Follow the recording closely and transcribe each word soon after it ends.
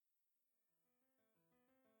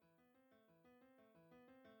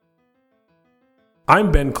I'm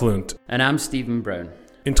Ben Klunt. And I'm Stephen Brown.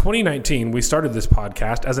 In 2019, we started this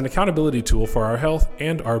podcast as an accountability tool for our health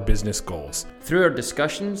and our business goals. Through our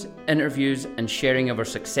discussions, interviews, and sharing of our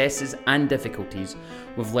successes and difficulties,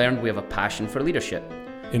 we've learned we have a passion for leadership.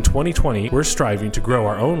 In 2020, we're striving to grow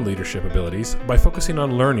our own leadership abilities by focusing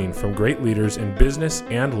on learning from great leaders in business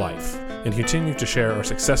and life, and continue to share our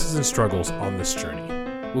successes and struggles on this journey.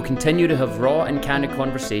 We'll continue to have raw and candid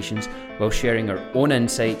conversations while sharing our own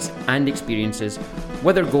insights and experiences,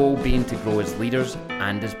 with our goal being to grow as leaders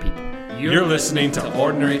and as people. You're listening to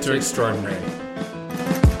Ordinary to Extraordinary.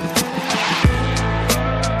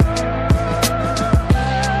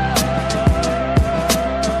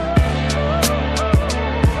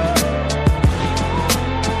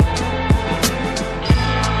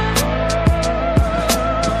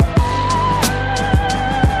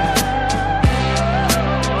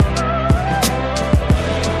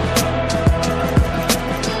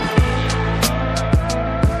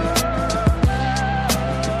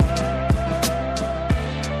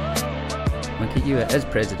 It is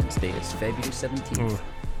President's Day. It's February 17th.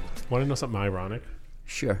 Want to know something ironic?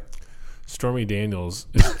 Sure. Stormy Daniels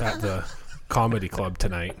is at the comedy club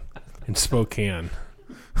tonight in Spokane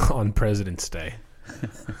on President's Day.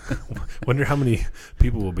 Wonder how many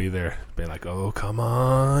people will be there. Be like, oh, come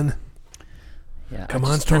on. Yeah, Come I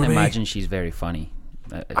on, just can't Stormy. imagine she's very funny.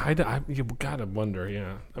 You gotta wonder,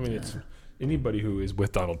 yeah. I mean, it's anybody who is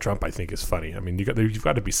with Donald Trump, I think, is funny. I mean, you've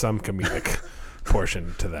got to be some comedic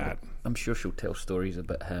portion to that. I'm sure she'll tell stories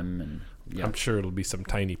about him, and yeah. I'm sure it'll be some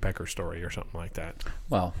Tiny Pecker story or something like that.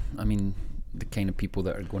 Well, I mean, the kind of people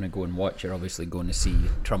that are going to go and watch are obviously going to see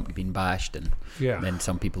Trump being bashed, and then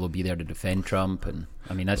some people will be there to defend Trump, and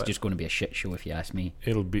I mean that's just going to be a shit show if you ask me.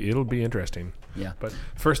 It'll be interesting. Yeah. But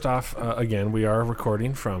first off, again, we are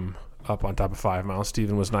recording from up on top of 5 Mile.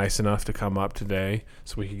 Stephen was nice enough to come up today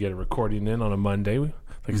so we could get a recording in on a Monday.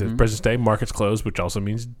 Like I said, President's Day, market's closed, which also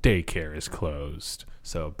means daycare is closed.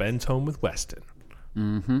 So Ben's home with Weston.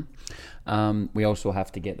 We also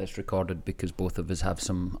have to get this recorded because both of us have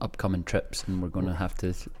some upcoming trips, and we're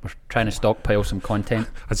trying to stockpile some content.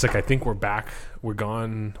 It's like I think we're back. We're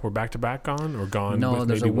gone. We're back to back gone or gone. No, with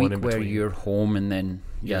there's maybe a week one in where between. you're home, and then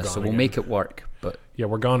You're so gone we'll again. make it work. But Yeah,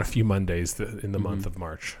 we're gone a few Mondays in the month of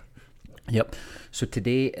March. Yep. So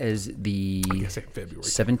today is the I guess February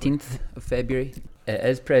 17th of February. It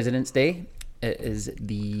is President's Day. It is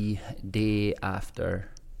the day after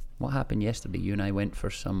what happened yesterday. You and I went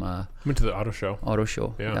for some Went to the auto show. auto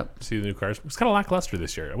show. Yeah, Yep. see the new cars. It was kind of lackluster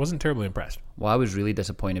this year. I wasn't terribly impressed. Well, I was really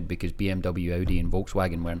disappointed because BMW, Audi, and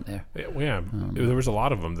Volkswagen weren't there. Yeah, there was a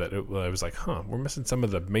lot of them that I was like, we're missing some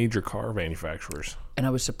of the major car manufacturers. And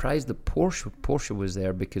I was surprised that Porsche was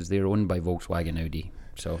there because they're owned by Volkswagen Audi.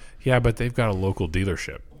 So Yeah, but they've got a local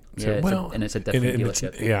dealership. yeah, it's a different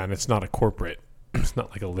dealership. And it's not a corporate. It's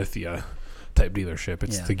not like a Lithia type dealership.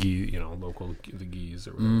 It's Yeah. local, the Gees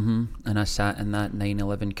or whatever. And I sat in that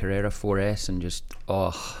 911 Carrera 4S and just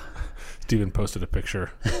Steven posted a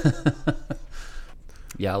picture.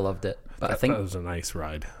 yeah, I loved it. But I think that was a nice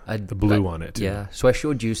ride. The blue on it too. Yeah, so I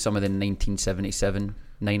showed you some of the 1977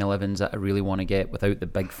 911s that I really want to get without the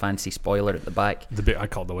big fancy spoiler at the back, I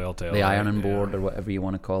called the whale tail. the right? ironing board Yeah. or whatever you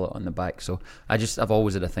want to call it on the back. So I've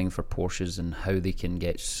always had a thing for Porsches and how they can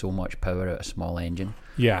get so much power out of a small engine.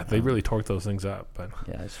 Yeah, they really torque those things up. But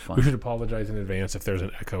Yeah, it's we fun. should apologize in advance if there's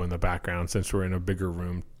an echo in the background since we're in a bigger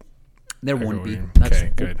room. There won't be.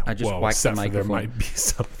 Okay, good. I just well, whacked the except for there microphone. might be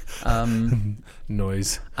some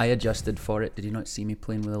noise I adjusted for it. Did you not see me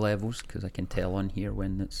playing with the levels? Because I can tell on here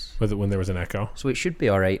when it's... when there was an echo. So it should be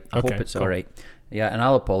all right. I Okay, hope it's cool. all right. Yeah, and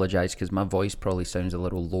I'll apologise because my voice probably sounds a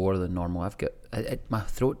little lower than normal. My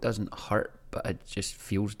throat doesn't hurt, but it just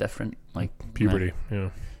feels different. Like Puberty, yeah.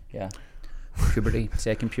 Yeah. Puberty,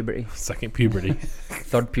 second puberty, Second puberty,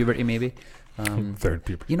 third puberty maybe. third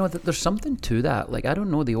puberty. You know, there's something to that. Like, I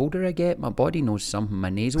don't know, the older I get, my body knows something. My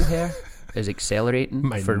nasal hair is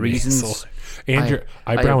accelerating for reasons. And your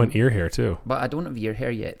eyebrow and ear hair too. But I don't have ear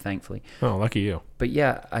hair yet, thankfully. Oh, lucky you. But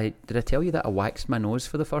yeah, did I tell you that I waxed my nose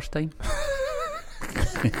for the first time?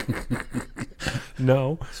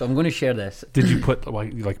 No. So I'm going to share this. Did you put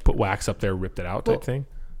put wax up there, ripped it out type thing?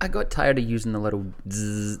 I got tired of using the little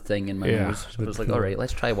zzz thing in my nose. So I was like, all right,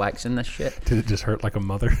 let's try waxing this shit. Did it just hurt like a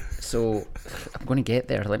mother? So I'm going to get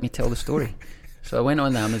there. Let me tell the story. So I went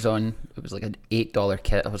on Amazon. It was like an $8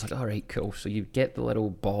 kit. I was like, all right, cool. So you get the little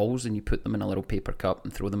balls and you put them in a little paper cup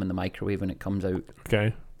and throw them in the microwave when it comes out.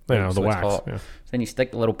 Okay. Yeah, So the it's wax. hot. Yeah. So then you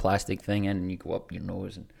stick the little plastic thing in and you go up your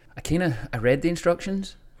nose. And I read the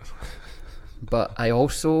instructions, but I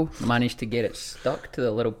also managed to get it stuck to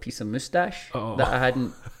the little piece of moustache that I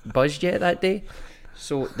hadn't buzzed yet that day.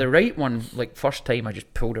 So the right one, like first time I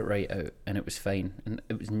just pulled it right out and it was fine. And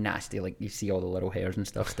it was nasty, like you see all the little hairs and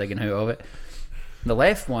stuff sticking out of it. The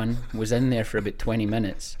left one was in there for about 20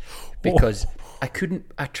 minutes because I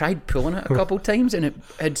tried pulling it a couple times and it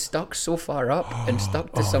had stuck so far up and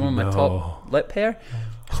stuck to some of my top lip hair.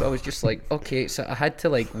 So I was just like, okay, so I had to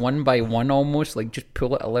like one by one almost like just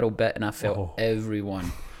pull it a little bit and I felt every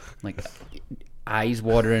one. Like eyes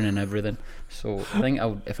watering and everything. So I think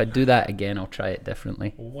if I do that again, I'll try it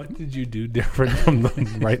differently. What did you do different from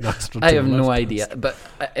the right nostril? I have no idea, but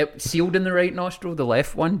it sealed in the right nostril. The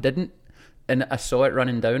left one didn't, and I saw it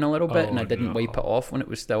running down a little bit, and I didn't wipe it off when it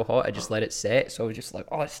was still hot. I just let it set, so I was just like,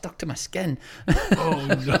 oh, it stuck to my skin. Oh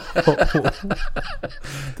no,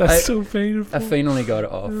 that's so painful. I finally got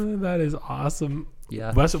it off. That is awesome.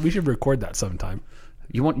 Yeah, we should record that sometime.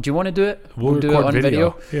 Do you want to do it? We'll do it on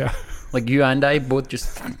video. Yeah. Like you and I both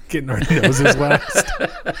just getting our noses waxed.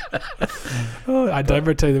 I'd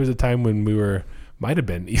never tell you there was a time when might have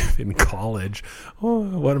been even in college.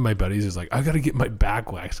 One of my buddies was like, I got to get my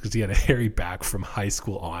back waxed because he had a hairy back from high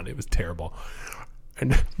school on. It was terrible.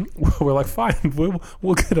 And we're like, fine,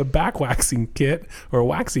 we'll get a back waxing kit or a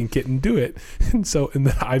waxing kit and do it. And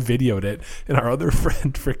then I videoed it, and our other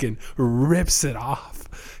friend freaking rips it off.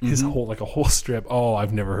 His whole strip. Oh,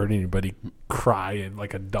 I've never heard anybody cry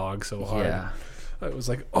like a dog so hard. Yeah. I was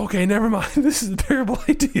like, okay, never mind. This is a terrible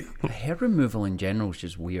idea. Hair removal in general is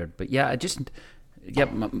just weird. But yeah,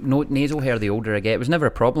 my nasal hair, the older I get, it was never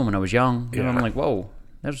a problem when I was young. And I'm like, whoa,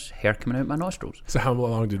 there's hair coming out my nostrils. So how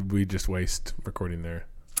long did we just waste recording there?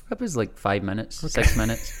 It was like 5 minutes, 6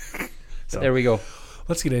 minutes. So there we go.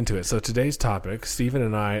 Let's get into it. So today's topic, Stephen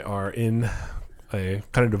and I are in a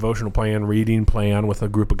kind of devotional plan, reading plan with a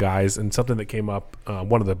group of guys, and something that came up,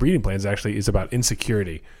 one of the reading plans actually is about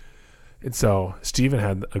insecurity. And so Stephen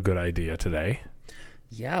had a good idea today.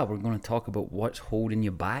 Yeah, we're going to talk about what's holding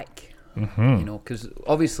you back. Because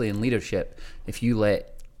obviously in leadership, if you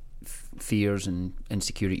let fears and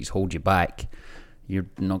insecurities hold you back, you're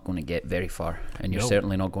not going to get very far, and you're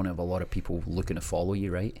certainly not going to have a lot of people looking to follow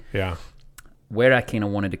you, right? Yeah. Where I kind of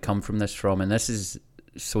wanted to come from this from, and this is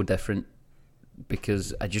so different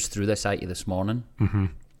because I just threw this at you this morning,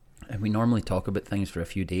 and we normally talk about things for a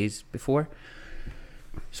few days before.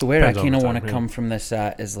 So where I kind of want to come from this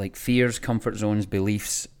at is like fears, comfort zones,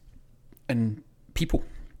 beliefs, and people.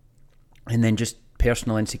 And then just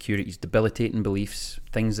personal insecurities, debilitating beliefs,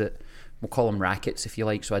 things that we'll call them rackets if you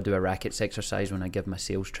like. So I do a rackets exercise when I give my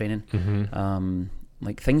sales training.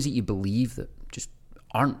 Like things that you believe that just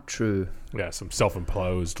aren't true. Yeah, some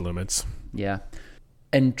self-imposed limits. Yeah.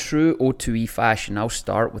 In true O2E fashion, I'll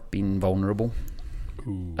start with being vulnerable.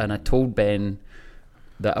 Ooh. And I told Ben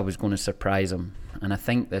that I was going to surprise him. And I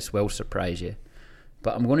think this will surprise you.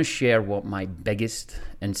 But I'm going to share what my biggest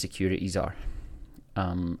insecurities are.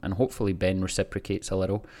 And hopefully Ben reciprocates a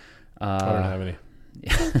little. I don't have any.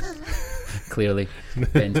 Clearly,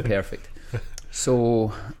 Ben's perfect.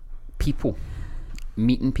 So, people,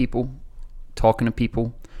 meeting people, talking to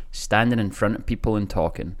people, standing in front of people and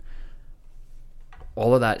talking.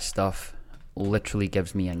 All of that stuff literally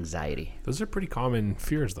gives me anxiety. Those are pretty common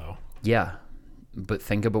fears, though. Yeah, but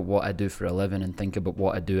think about what I do for a living and think about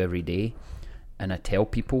what I do every day. And I tell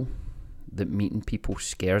people that meeting people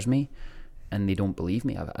scares me, and they don't believe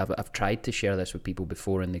me. I've tried to share this with people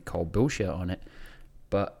before, and they call bullshit on it.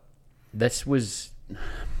 But this was,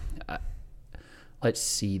 let's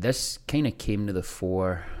see, this kind of came to the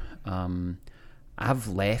fore. I've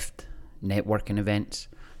left networking events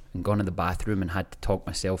and gone to the bathroom and had to talk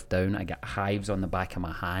myself down. I get hives on the back of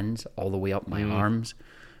my hands all the way up my arms.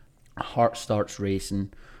 Heart starts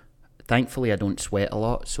racing. Thankfully, I don't sweat a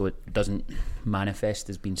lot, so it doesn't manifest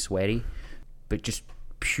as being sweaty, but just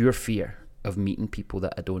pure fear of meeting people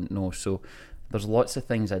that I don't know. So there's lots of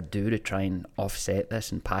things I do to try and offset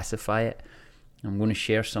this and pacify it. I'm going to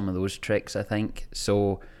share some of those tricks, I think.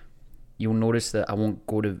 So you'll notice that I won't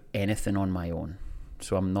go to anything on my own.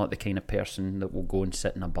 So I'm not the kind of person that will go and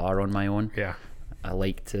sit in a bar on my own. Yeah. I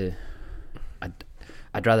like to...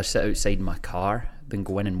 I'd rather sit outside my car than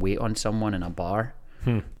go in and wait on someone in a bar.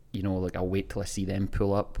 You know, like I'll wait till I see them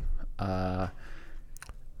pull up. I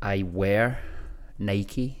wear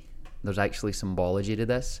Nike. There's actually symbology to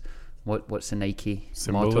this. What's the Nike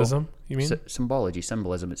symbolism motto? You mean?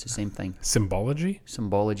 Symbolism, it's the same thing. Symbology?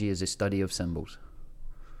 Symbology is a study of symbols.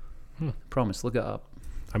 Promise, look it up.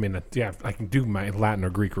 I mean, yeah, I can do my Latin or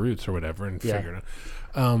Greek roots or whatever and figure it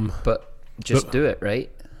out. But just do it, right?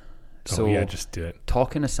 So yeah, just do it.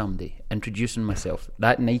 Talking to somebody, introducing myself,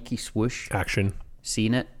 that Nike swoosh. Action.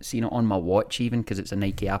 Seeing it on my watch even, because it's a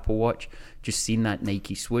Nike Apple Watch. Just seeing that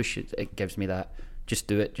Nike swoosh, it gives me that, just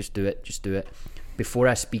do it. before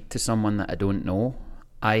I speak to someone that I don't know,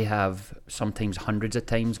 I have sometimes hundreds of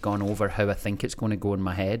times gone over how I think it's going to go in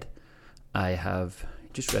my head. I have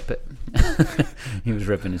just rip it. He was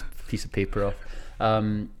ripping his piece of paper off.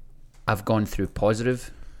 I've gone through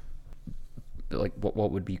positive, like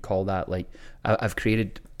what would we call that? Like I've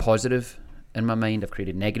created positive in my mind, I've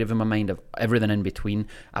created negative in my mind, I've everything in between.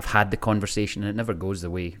 I've had the conversation and it never goes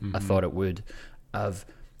the way I thought it would. I've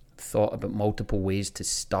thought about multiple ways to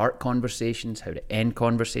start conversations, how to end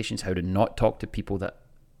conversations, how to not talk to people that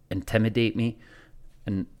intimidate me.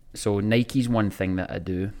 And so Nike's one thing that I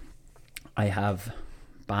do. I have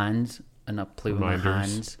bands and I play with my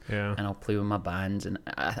hands, and I'll play with my bands, and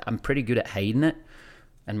I'm pretty good at hiding it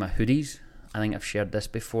in my hoodies. I think I've shared this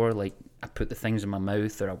before. Like I put the things in my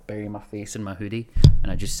mouth, or I'll bury my face in my hoodie,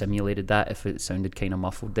 and I just simulated that if it sounded kind of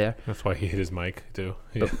muffled there. That's why he hit his mic too.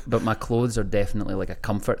 Yeah. But my clothes are definitely like a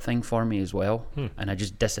comfort thing for me as well, and I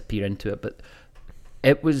just disappear into it. But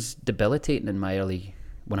it was debilitating in my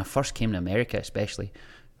when I first came to America, especially.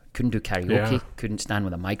 Couldn't do karaoke, couldn't stand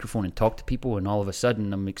with a microphone and talk to people, and all of a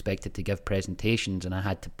sudden I'm expected to give presentations, and I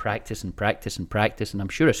had to practice and practice and practice, and I'm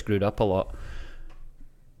sure I screwed up a lot.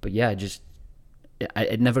 But yeah,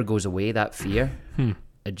 it never goes away, that fear.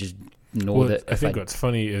 I just know that. I think what's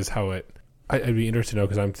funny is how I'd be interested to know,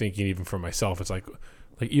 because I'm thinking even for myself, it's like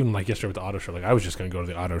even like yesterday with the auto show, like I was just going to go to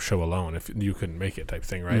the auto show alone if you couldn't make it type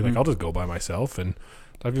thing, right? Like I'll just go by myself, and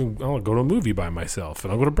I'll go to a movie by myself,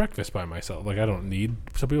 and I'll go to breakfast by myself. Like I don't need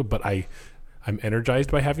some people, but I'm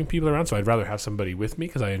energized by having people around, so I'd rather have somebody with me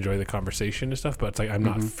because I enjoy the conversation and stuff. But it's like I'm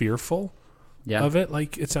not fearful of it,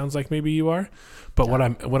 like it sounds like maybe you are. But what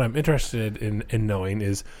I'm interested in knowing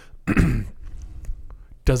is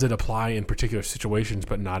does it apply in particular situations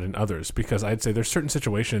but not in others? Because I'd say there's certain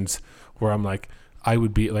situations where I'm like, I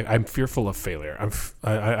would be like, I'm fearful of failure.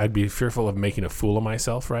 I'd be fearful of making a fool of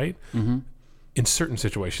myself, right? In certain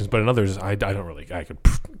situations, but in others, I don't really. I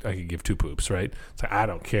could give two poops, right? It's like I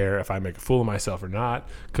don't care if I make a fool of myself or not,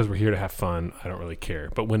 because we're here to have fun. I don't really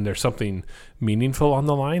care. But when there's something meaningful on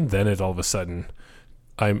the line, then it all of a sudden,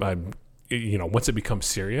 I'm once it becomes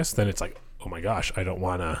serious, then it's like, oh my gosh, I don't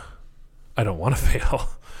wanna fail.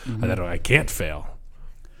 I can't fail.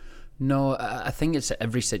 No, I think it's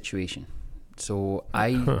every situation. So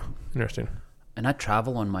interesting. And I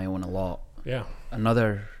travel on my own a lot. Yeah.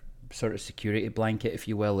 Another sort of security blanket, if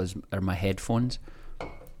you will, are my headphones.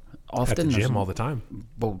 Often at the gym all the time.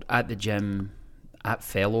 Well, at the gym, at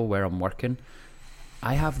Fellow where I'm working,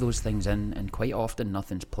 I have those things in, and quite often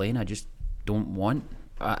nothing's playing. I just don't want.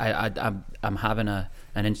 I'm having an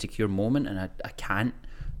insecure moment, and I can't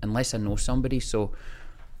unless I know somebody. So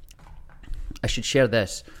I should share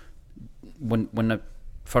this. When I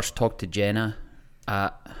first talked to Jenna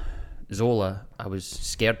at Zola, I was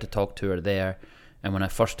scared to talk to her there. And when I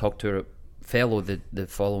first talked to her at Fellow the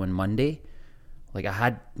following Monday, like I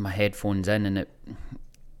had my headphones in, and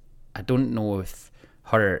I don't know if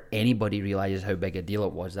her or anybody realizes how big a deal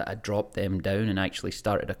it was that I dropped them down and actually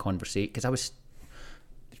started a conversation. Because I was,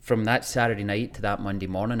 from that Saturday night to that Monday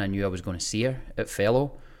morning, I knew I was going to see her at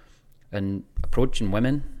Fellow. And approaching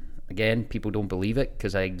women, again, people don't believe it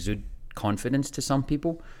because I exude confidence to some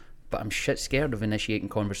people, but I'm shit scared of initiating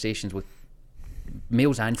conversations with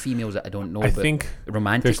males and females that I don't know. I think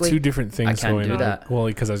romantically, there's two different things I can't going do on. That. Well,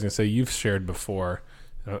 because I was going to say, you've shared before,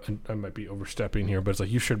 I might be overstepping here, but it's like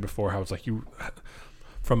you've shared before how it's like you,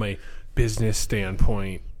 from a business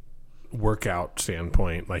standpoint, workout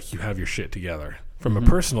standpoint, like you have your shit together. From a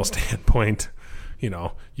personal standpoint,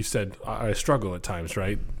 you said I struggle at times,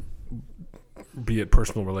 right? Be it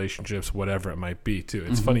personal relationships, whatever it might be too.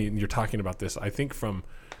 It's funny you're talking about this. I think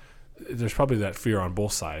there's probably that fear on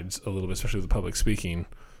both sides a little bit, especially with the public speaking,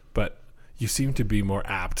 but you seem to be more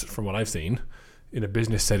apt, from what I've seen, in a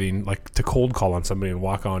business setting, like to cold call on somebody and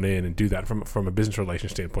walk on in and do that from a business relation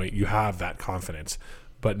standpoint. You have that confidence,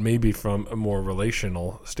 but maybe from a more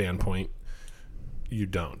relational standpoint, you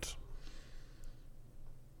don't.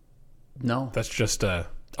 No. That's just a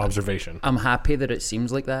observation. I'm happy that it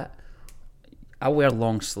seems like that. I wear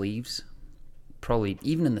long sleeves. Probably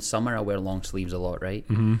even in the summer, I wear long sleeves a lot, right?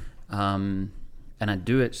 And I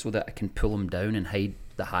do it so that I can pull them down and hide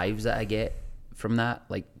the hives that I get from that.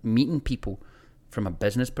 Like meeting people from a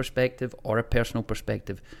business perspective or a personal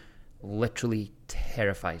perspective literally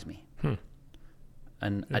terrifies me.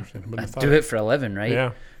 And I do it for a living, right?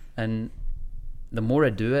 Yeah. And the more I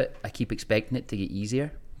do it, I keep expecting it to get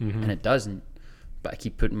easier, and it doesn't. But I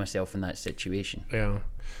keep putting myself in that situation. Yeah.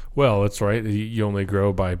 Well, that's right. You only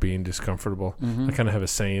grow by being discomfortable. I kind of have a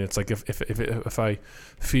saying. It's like if I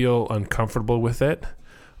feel uncomfortable with it,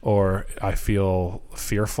 or I feel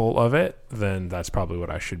fearful of it, then that's probably what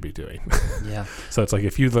I should be doing. Yeah. So it's like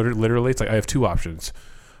if you literally, it's like I have two options.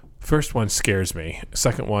 First one scares me.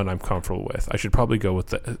 Second one I'm comfortable with. I should probably go with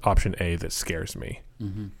the option A that scares me.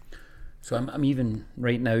 Mm-hmm. So I'm even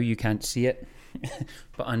right now, you can't see it,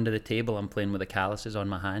 but under the table I'm playing with the calluses on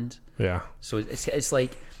my hand. Yeah. So it's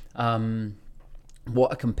like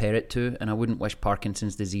what I compare it to, and I wouldn't wish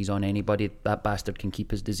Parkinson's disease on anybody. That bastard can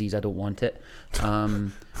keep his disease. I don't want it.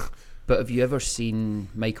 But have you ever seen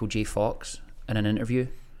Michael J. Fox in an interview?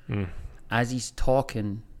 As he's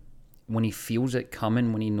talking, when he feels it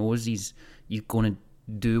coming, when he knows he's going to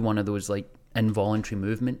do one of those like involuntary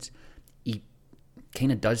movements, he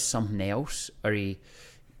kind of does something else, or he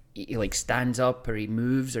like stands up, or he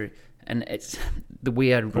moves, and it's the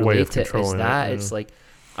way I relate it is that yeah. It's like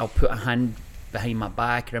I'll put a hand behind my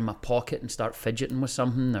back or in my pocket and start fidgeting with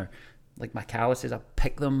something, or like my calluses, I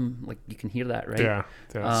pick them, like you can hear that, right? Yeah,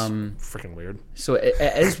 that's freaking weird. So it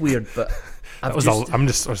is weird, but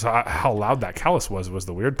how loud that callus was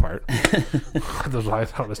the weird part. That's why I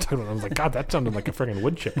thought I was talking about. I was like, God, that sounded like a freaking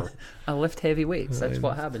wood chipper. I lift heavy weights. That's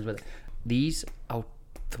what happens with it. These, I'll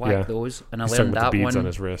thwack those, and I He's learned that the beads one on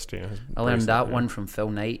his wrist. Yeah, I learned that one from Phil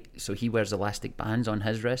Knight. So he wears elastic bands on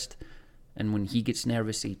his wrist, and when he gets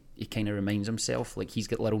nervous, he kind of reminds himself, like he's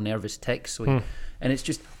got little nervous tics. So and it's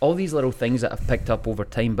just all these little things that I've picked up over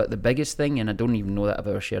time. But the biggest thing, and I don't even know that I've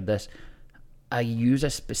ever shared this, I use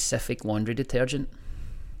a specific laundry detergent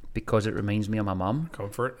because it reminds me of my mum.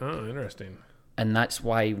 Comfort. Oh, interesting. And that's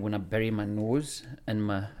why when I bury my nose in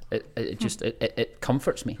my, it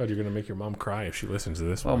comforts me. God, you're gonna make your mom cry if she listens to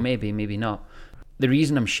this. Well, one. maybe not. The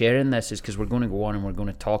reason I'm sharing this is because we're going to go on and we're going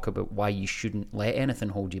to talk about why you shouldn't let anything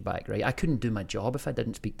hold you back, right? I couldn't do my job if I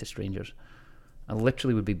didn't speak to strangers. I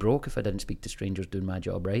literally would be broke if I didn't speak to strangers doing my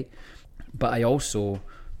job, right? But I also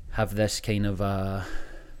have this kind of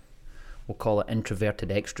we'll call it introverted,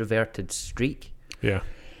 extroverted streak. Yeah.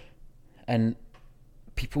 And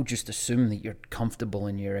people just assume that you're comfortable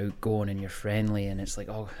and you're outgoing and you're friendly, and it's like,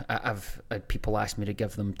 oh, I've people ask me to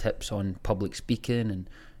give them tips on public speaking and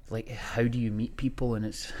like, how do you meet people? And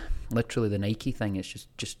it's literally the Nike thing. It's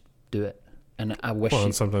just do it. And I wish. Well,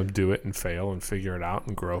 and sometimes do it and fail and figure it out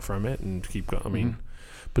and grow from it and keep going. I mean,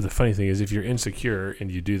 but the funny thing is, if you're insecure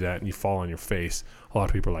and you do that and you fall on your face, a lot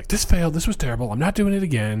of people are like, "This failed. This was terrible. I'm not doing it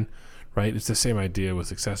again." Right? It's the same idea with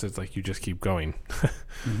success. It's like you just keep going.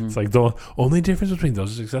 It's like the only difference between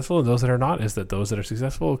those who are successful and those that are not is that those that are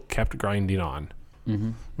successful kept grinding on. I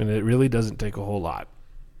mean, it really doesn't take a whole lot.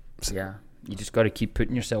 So, yeah. You just got to keep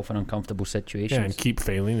putting yourself in uncomfortable situations. Yeah, and keep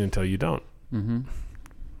failing until you don't.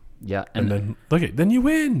 Yeah, and then then you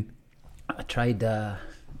win. I tried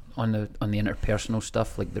on the interpersonal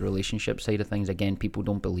stuff, like the relationship side of things. Again, people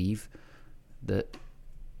don't believe that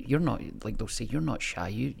you're not, like they'll say you're not shy.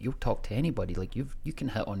 You'll talk to anybody. Like you can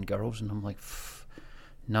hit on girls, and I'm like,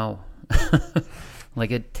 no. Like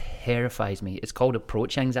it terrifies me. It's called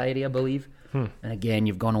approach anxiety, I believe. And again,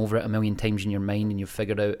 you've gone over it a million times in your mind, and you've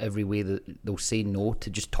figured out every way that they'll say no to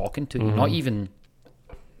just talking to you. Not even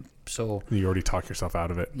so. You already talk yourself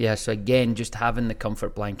out of it. Yeah. So again, just having the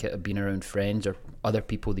comfort blanket of being around friends or other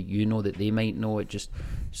people that you know that they might know. It just,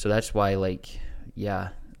 so that's why, like, yeah,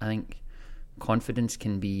 I think confidence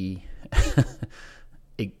can be.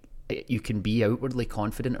 You can be outwardly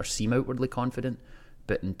confident or seem outwardly confident,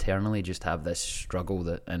 but internally just have this struggle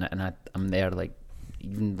that, and I'm there, like,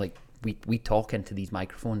 even like. We talk into these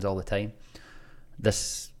microphones all the time.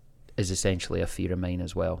 This is essentially a fear of mine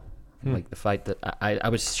as well. Like the fact that I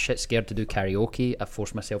was shit scared to do karaoke. I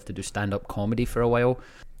forced myself to do stand-up comedy for a while,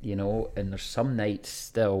 you know, and there's some nights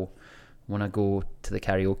still when I go to the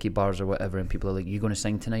karaoke bars or whatever and people are like, you going to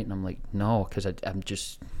sing tonight? And I'm like, no, because I'm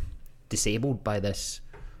just disabled by this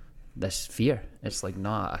fear. It's like,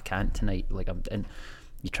 nah, I can't tonight. Like and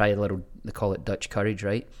you try a little, they call it Dutch courage,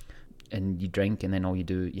 right? And you drink, and then all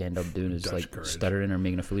you end up doing is Dutch like courage. Stuttering or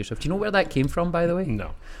making a fool of yourself. Do you know where that came from, by the way?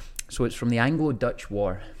 No. So it's from the Anglo-Dutch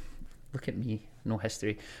War. Look at me, no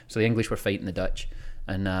history. So the English were fighting the Dutch,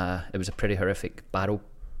 and it was a pretty horrific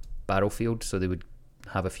battlefield. So they would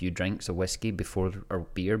have a few drinks of whiskey or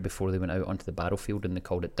beer before they went out onto the battlefield, and they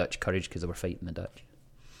called it Dutch courage because they were fighting the Dutch.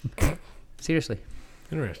 Seriously.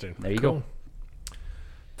 Interesting. There you go.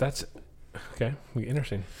 That's okay.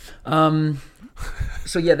 Interesting.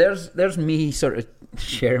 So yeah, there's me sort of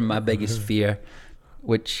sharing my biggest fear,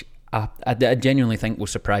 which I genuinely think will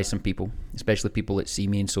surprise some people, especially people that see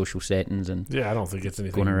me in social settings and I don't think it's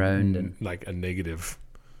anything going around and like a negative.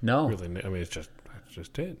 No, really. I mean, that's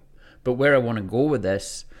just it. But where I want to go with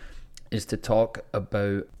this is to talk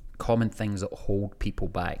about common things that hold people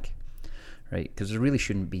back, right? Because there really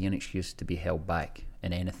shouldn't be an excuse to be held back.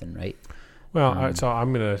 in anything, right? Well, so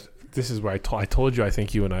I'm gonna. This is where I told you I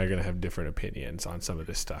think you and I are gonna have different opinions on some of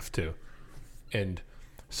this stuff too, and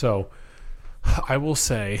so I will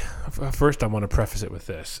say first I want to preface it with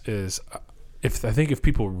this: is if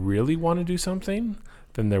people really want to do something,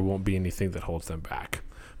 then there won't be anything that holds them back.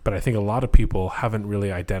 But I think a lot of people haven't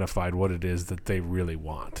really identified what it is that they really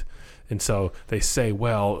want. And so they say,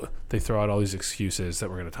 well, they throw out all these excuses that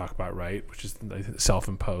we're going to talk about, right? Which is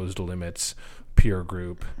self-imposed limits, peer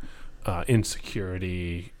group,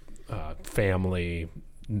 insecurity, family,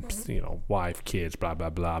 wife, kids, blah, blah,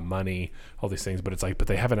 blah, money, all these things. But it's like, but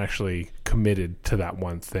they haven't actually committed to that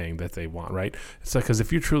one thing that they want, right? It's like, because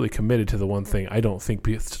if you're truly committed to the one thing, I don't think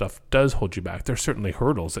stuff does hold you back. There's certainly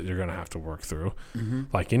hurdles that you're going to have to work through,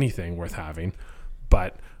 like anything worth having.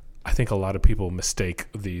 But I think a lot of people mistake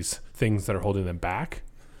these things that are holding them back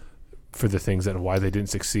for the things that why they didn't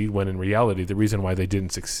succeed, when in reality the reason why they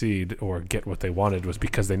didn't succeed or get what they wanted was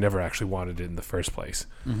because they never actually wanted it in the first place.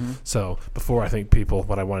 So before, I think people,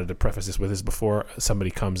 what I wanted to preface this with is, before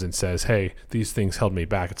somebody comes and says, hey, these things held me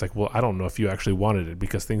back, it's like, well, I don't know if you actually wanted it,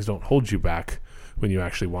 because things don't hold you back when you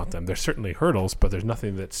actually want them. There's certainly hurdles, but there's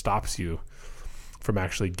nothing that stops you from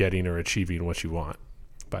actually getting or achieving what you want.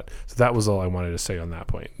 But so that was all I wanted to say on that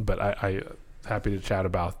point. But I happy to chat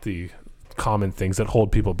about the common things that hold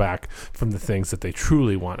people back from the things that they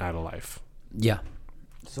truly want out of life. Yeah.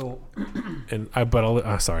 So,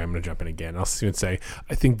 sorry, I'm going to jump in again. I'll even say,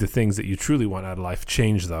 I think the things that you truly want out of life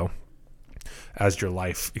change, though, as your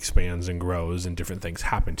life expands and grows and different things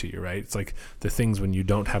happen to you, right? It's like the things when you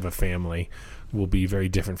don't have a family will be very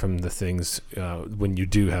different from the things when you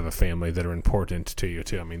do have a family that are important to you,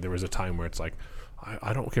 too. I mean, there was a time where it's like,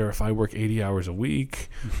 I don't care if I work 80 hours a week.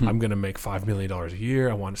 I'm going to make $5 million a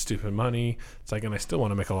year. I want stupid money. It's like, and I still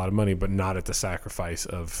want to make a lot of money, but not at the sacrifice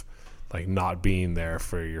of like not being there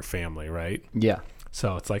for your family, right? Yeah.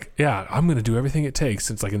 So it's like, yeah, I'm going to do everything it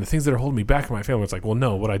takes. It's like, and the things that are holding me back from my family, it's like, well,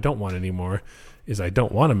 no, what I don't want anymore is I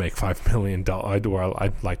don't want to make $5 million.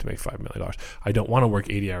 I'd like to make $5 million. I don't want to work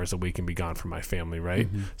 80 hours a week and be gone from my family, right?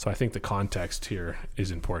 So I think the context here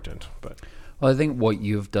is important, but... Well, I think what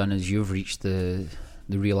you've done is you've reached the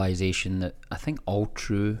realization that I think all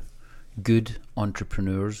true good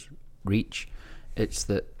entrepreneurs reach. It's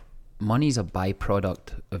that money's a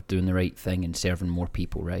byproduct of doing the right thing and serving more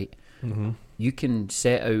people, right? You can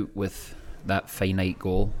set out with that finite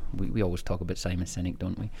goal. We always talk about Simon Sinek,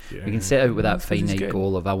 don't we? Yeah. We can set out with that finite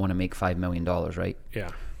goal of I want to make $5 million, right?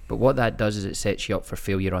 Yeah. But what that does is it sets you up for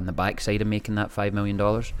failure on the backside of making that $5 million,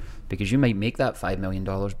 because you might make that $5 million,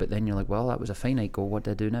 but then you're like, well, that was a finite goal. What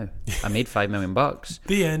do I do now? I made $5 million.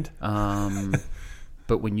 The end.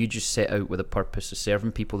 But when you just set out with a purpose of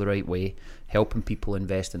serving people the right way, helping people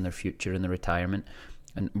invest in their future and their retirement,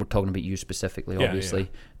 and we're talking about you specifically,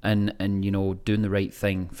 obviously, and doing the right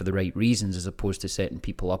thing for the right reasons, as opposed to setting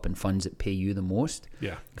people up in funds that pay you the most.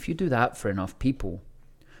 Yeah. If you do that for enough people,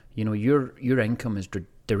 your income is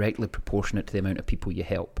directly proportionate to the amount of people you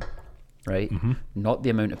help, right? Not the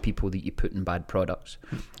amount of people that you put in bad products.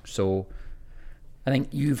 So I think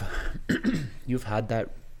you've had that.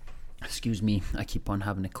 Excuse me, I keep on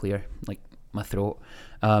having to clear like my throat.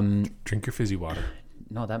 Drink your fizzy water.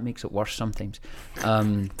 No, that makes it worse sometimes,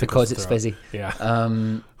 because it's fizzy. Yeah.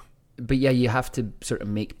 But yeah, you have to sort of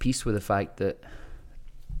make peace with the fact that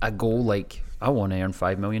a goal like, I want to earn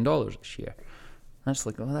 $5 million this year. That's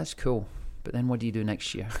like, oh, that's cool. But then what do you do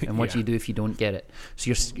next year? And what do you do if you don't get it?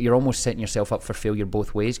 So you're almost setting yourself up for failure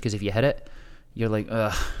both ways, because if you hit it, you're like,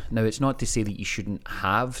 ugh. Now, it's not to say that you shouldn't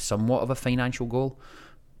have somewhat of a financial goal,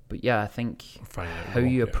 but yeah, I think how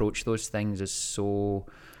you approach those things is so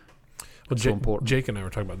important. Jake and I were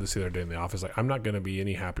talking about this the other day in the office. Like, I'm not going to be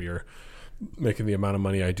any happier making the amount of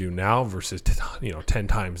money I do now versus 10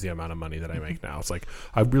 times the amount of money that I make now. It's like,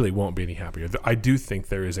 I really won't be any happier. I do think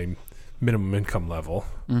there is a minimum income level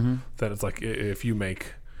that it's like, if you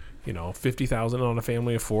make $50,000 on a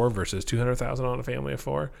family of 4 versus $200,000 on a family of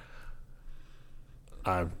 4,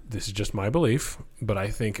 this is just my belief, but I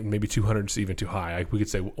think maybe 200 is even too high. We could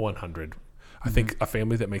say 100. I think a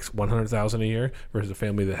family that makes $100,000 a year versus a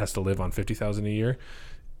family that has to live on $50,000 a year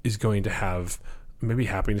is going to have, maybe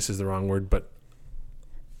happiness is the wrong word, but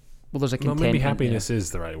there's a contentment. Maybe happiness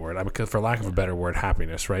is the right word. Because for lack of a better word,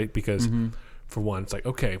 happiness, right? Because for one, it's like,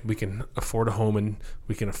 okay, we can afford a home and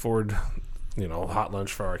we can afford, hot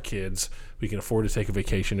lunch for our kids. We can afford to take a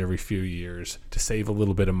vacation every few years to save a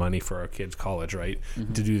little bit of money for our kids' college, right?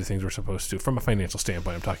 To do the things we're supposed to. From a financial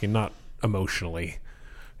standpoint, I'm talking not emotionally,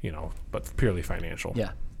 but purely financial.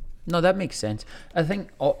 Yeah. No, that makes sense. I think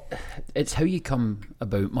it's how you come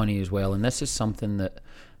about money as well. And this is something that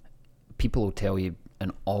people will tell you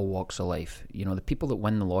in all walks of life. You know, the people that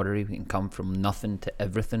win the lottery can come from nothing to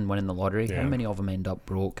everything winning the lottery. Yeah. How many of them end up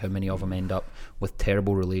broke? How many of them end up with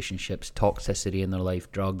terrible relationships, toxicity in their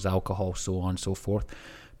life, drugs, alcohol, so on and so forth?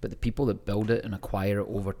 But the people that build it and acquire it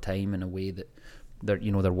over time in a way that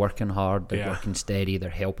they're working hard, they're working steady, they're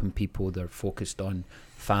helping people, they're focused on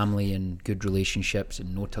family and good relationships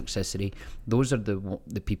and no toxicity. Those are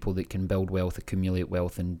the people that can build wealth, accumulate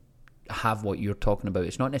wealth, and have what you're talking about.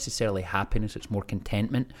 It's not necessarily happiness, it's more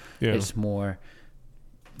contentment. Yeah. It's more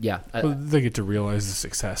well, they get to realize the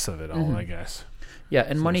success of it all, I guess. Yeah,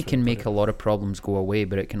 and money can make a lot of problems go away,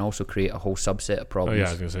 but it can also create a whole subset of problems. Oh yeah,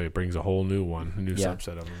 I was gonna say it brings a whole new one, a new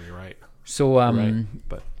subset of them. You're right. So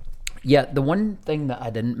But yeah, the one thing that I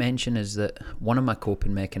didn't mention is that one of my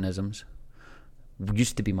coping mechanisms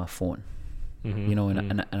used to be my phone. You know,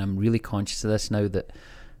 and I'm really conscious of this now, that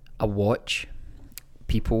I watch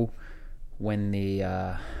people when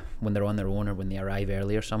they're on their own or when they arrive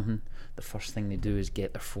early or something. The first thing they do is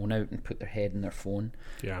get their phone out and put their head in their phone.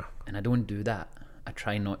 Yeah. And I don't do that. I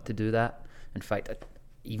try not to do that. In fact,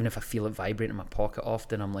 even if I feel it vibrate in my pocket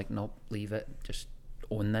often, I'm like, nope, leave it. Just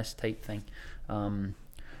own this type thing.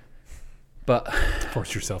 But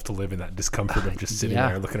force yourself to live in that discomfort of just sitting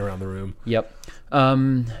there looking around the room. Yep. I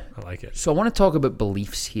like it. So I want to talk about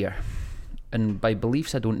beliefs here. And by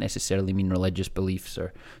beliefs, I don't necessarily mean religious beliefs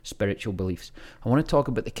or spiritual beliefs. I want to talk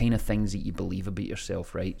about the kind of things that you believe about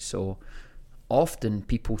yourself, right? So often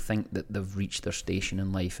people think that they've reached their station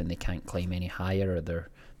in life and they can't climb any higher, or they're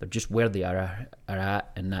just where they are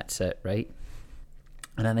at, and that's it, right?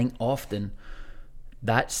 And I think often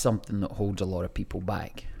that's something that holds a lot of people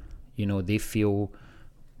back. You know, they feel,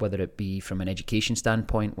 whether it be from an education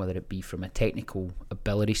standpoint, whether it be from a technical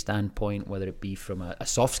ability standpoint, whether it be from a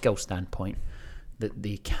soft skill standpoint, that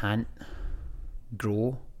they can't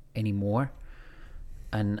grow anymore.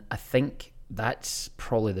 And I think that's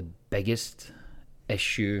probably the biggest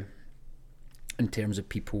issue in terms of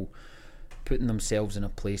people putting themselves in a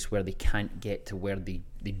place where they can't get to where they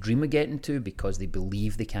dream of getting to because they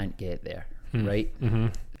believe they can't get there, right? Mm-hmm.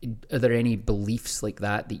 Are there any beliefs like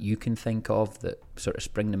that you can think of that sort of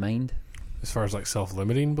spring to mind? As far as like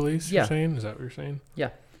self-limiting beliefs, you're saying? Is that what you're saying? Yeah.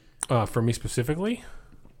 For me specifically?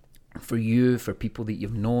 For you, for people that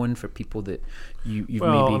you've known, for people that you've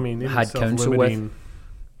maybe had counsel with?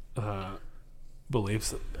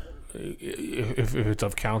 Beliefs, if it's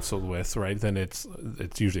of counsel with, right, then it's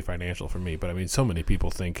usually financial for me. But I mean, so many people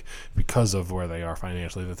think because of where they are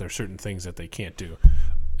financially that there's certain things that they can't do.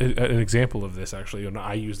 An example of this, actually, and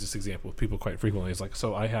I use this example with people quite frequently, is like,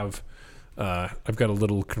 so I've got a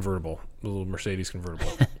little Mercedes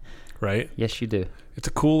convertible, right? Yes, you do. It's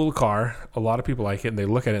a cool little car. A lot of people like it, and they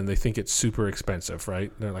look at it and they think it's super expensive, right?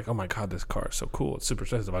 And they're like, oh my God, this car is so cool. It's super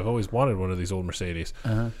expensive. I've always wanted one of these old Mercedes.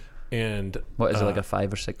 Uh-huh. And what is it, like a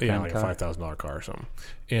 $5,000 or $6,000 yeah, like car? a $5,000 car or something.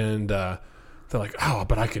 And they're like, oh,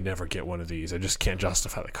 but I could never get one of these. I just can't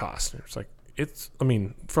justify the cost. And it's like, I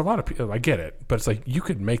mean, for a lot of people, I get it, but it's like, you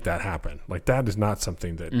could make that happen. Like, that is not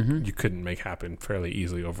something that you couldn't make happen fairly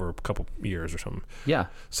easily over a couple years or something. Yeah.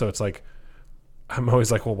 So it's like, I'm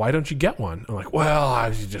always like, well, why don't you get one? I'm like, well,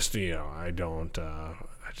 I just, I don't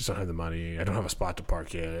have the money. I don't have a spot to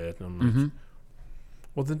park it. And I'm like,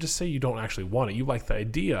 well, then just say you don't actually want it. You like the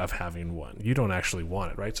idea of having one. You don't actually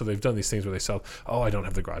want it, right? So they've done these things where they sell, oh, I don't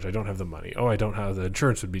have the garage. I don't have the money. Oh, I don't have the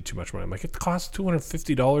insurance, would be too much money. I'm like, it costs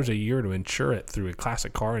 $250 a year to insure it through a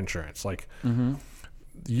classic car insurance. Like,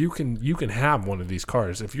 you can have one of these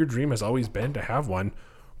cars. If your dream has always been to have one,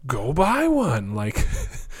 go buy one. Like,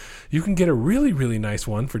 you can get a really, really nice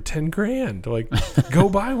one for $10,000. Like, go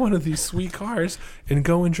buy one of these sweet cars and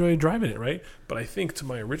go enjoy driving it, right? But I think to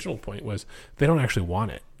my original point was they don't actually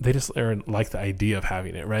want it. They just like the idea of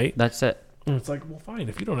having it, right? That's it. And it's like, well, fine.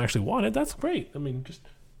 If you don't actually want it, that's great. I mean, just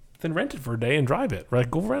then rent it for a day and drive it, right?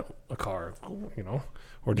 Go rent a car,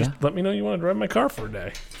 or just let me know you want to drive my car for a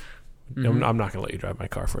day. I'm not going to let you drive my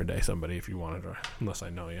car for a day, somebody, if you want to drive, unless I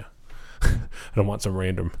know you. I don't want some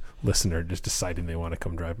random listener just deciding they want to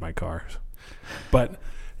come drive my car. But,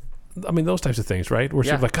 I mean, those types of things, right? Where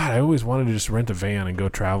it's like, God, I always wanted to just rent a van and go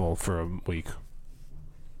travel for a week.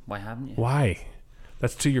 Why haven't you? Why?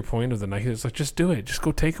 That's to your point of the night. It's like, just do it. Just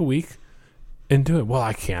go take a week and do it. Well,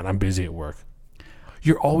 I can't. I'm busy at work.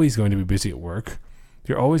 You're always going to be busy at work.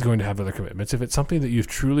 You're always going to have other commitments. If it's something that you've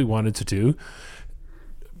truly wanted to do,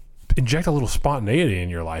 inject a little spontaneity in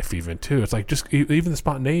your life even too. It's like, just even the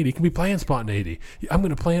spontaneity, you can be playing spontaneity. I'm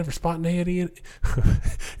going to plan for spontaneity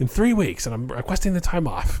in 3 weeks, and I'm requesting the time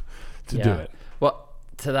off to do it. Well,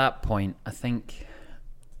 to that point, I think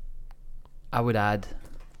I would add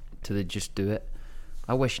to the just do it.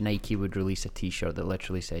 I wish Nike would release a t-shirt that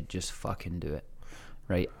literally said just fucking do it.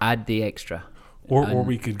 right? Add the extra. Or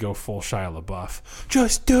we could go full Shia LaBeouf.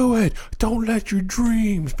 Just do it. Don't let your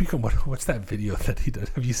dreams become what's that video that he did?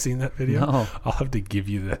 Have you seen that video? No. I'll have to give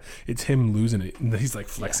you it's him losing it. And he's like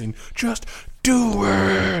flexing. Yeah. Just do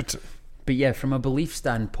it. But yeah, from a belief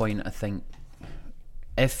standpoint, I think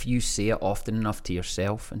if you say it often enough to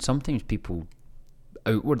yourself, and sometimes people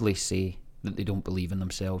outwardly say that they don't believe in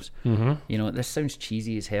themselves. Mm-hmm. You know, this sounds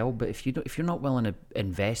cheesy as hell, but if you're not willing to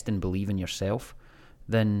invest and believe in yourself,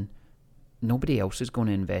 then nobody else is going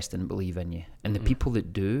to invest and believe in you. And the people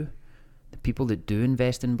that do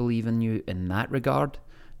invest and believe in you in that regard,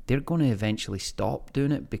 they're going to eventually stop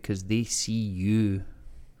doing it because they see you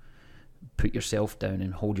put yourself down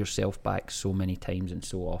and hold yourself back so many times and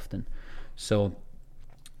so often. So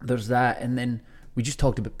there's that. And then we just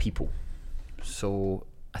talked about people. So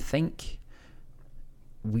I think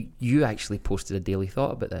you actually posted a daily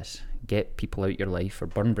thought about this. Get people out your life or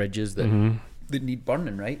burn bridges that need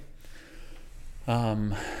burning, right?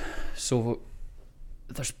 So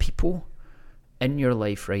there's people in your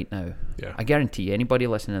life right now. Yeah. I guarantee you, anybody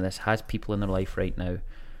listening to this has people in their life right now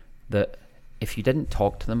that if you didn't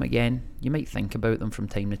talk to them again, you might think about them from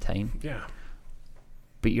time to time. Yeah.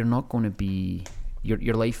 But you're not going to be...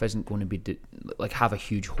 Your life isn't going to be have a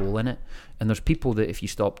huge hole in it. And there's people that if you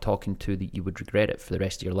stop talking to, that you would regret it for the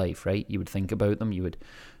rest of your life, right? You would think about them.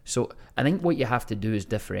 So I think what you have to do is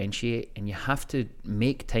differentiate, and you have to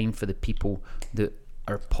make time for the people that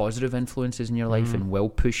are positive influences in your life and will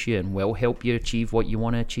push you and will help you achieve what you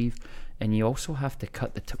want to achieve. And you also have to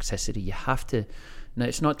cut the toxicity. You have to... Now,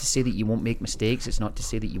 it's not to say that you won't make mistakes. It's not to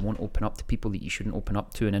say that you won't open up to people that you shouldn't open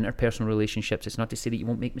up to in interpersonal relationships. It's not to say that you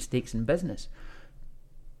won't make mistakes in business.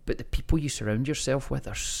 But the people you surround yourself with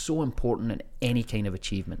are so important in any kind of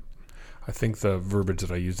achievement. I think the verbiage that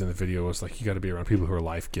I used in the video was like, you got to be around people who are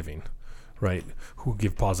life-giving, right? Who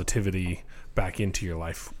give positivity back into your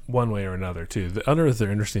life one way or another, too. The other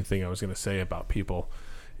interesting thing I was going to say about people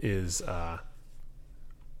is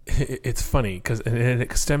it's funny because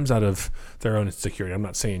it stems out of their own insecurity. I'm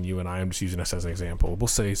not saying you and I'm just using us as an example. We'll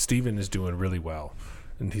say Steven is doing really well,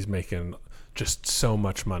 and he's making just so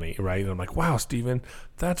much money, right? And I'm like, wow, Steven,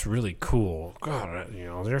 that's really cool. God,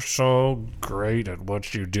 you're so great at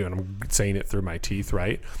what you do. And I'm saying it through my teeth,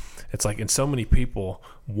 right? It's like, and so many people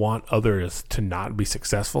want others to not be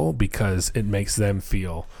successful because it makes them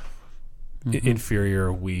feel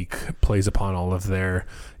inferior, weak, plays upon all of their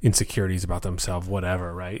insecurities about themselves,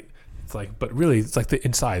 whatever, right? It's like, but really, it's like the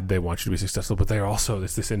inside, they want you to be successful, but they're also,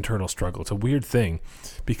 it's this internal struggle. It's a weird thing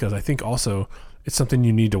because I think also it's something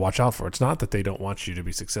you need to watch out for. It's not that they don't want you to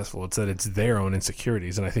be successful. It's that it's their own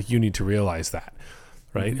insecurities. And I think you need to realize that,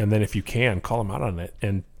 right? And then if you can, call them out on it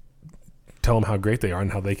and tell them how great they are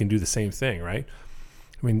and how they can do the same thing, right?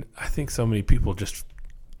 I mean, I think so many people just,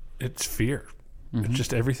 it's fear. It's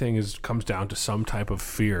just everything comes down to some type of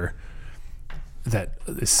fear that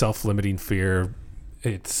is self-limiting fear.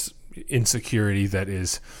 It's insecurity that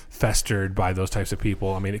is festered by those types of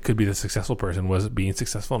people. I mean, it could be the successful person was being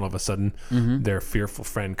successful and all of a sudden their fearful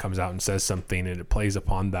friend comes out and says something and it plays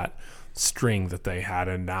upon that string that they had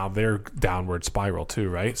and now they're downward spiral too,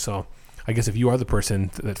 right? So I guess if you are the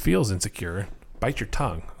person that feels insecure, bite your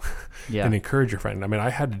tongue and encourage your friend. I mean, I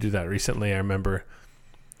had to do that recently. I remember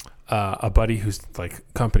a buddy whose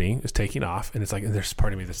company is taking off, and it's like, and there's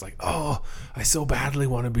part of me that's like, oh, I so badly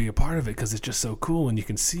want to be a part of it because it's just so cool, and you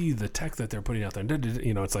can see the tech that they're putting out there.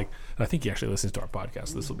 It's like, and I think he actually listens to our podcast.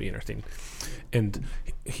 So this will be interesting. And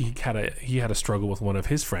he had a struggle with one of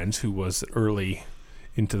his friends who was early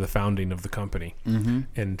into the founding of the company,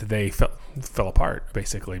 and they fell apart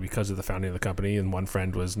basically because of the founding of the company, and one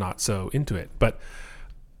friend was not so into it. But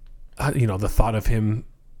the thought of him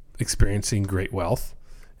experiencing great wealth.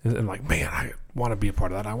 And like, man, I want to be a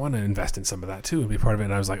part of that. I want to invest in some of that too and be part of it.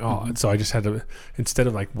 And I was like, oh, and so I just had to, instead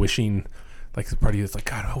of like wishing, like the party is like,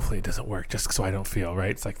 God, hopefully it doesn't work just so I don't feel, right?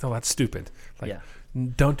 It's like, no, that's stupid. Like,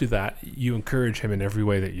 don't do that. You encourage him in every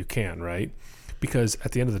way that you can, right? Because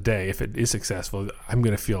at the end of the day, if it is successful, I'm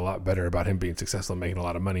going to feel a lot better about him being successful and making a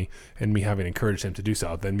lot of money and me having encouraged him to do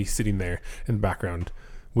so than me sitting there in the background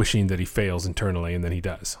wishing that he fails internally and then he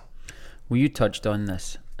does. Well, you touched on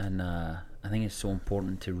this, and I think it's so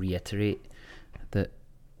important to reiterate that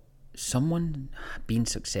someone being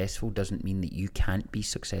successful doesn't mean that you can't be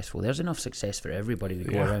successful. There's enough success for everybody to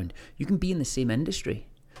go around. You can be in the same industry.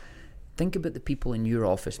 Think about the people in your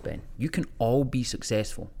office, Ben. You can all be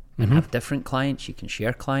successful and have different clients. You can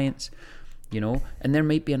share clients, and there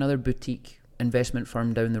might be another boutique investment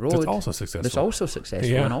firm down the road that's also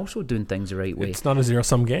successful and also doing things the right way. It's not a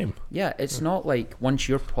zero-sum game. Yeah, it's not like once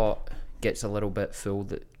your pot gets a little bit full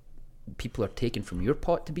that people are taking from your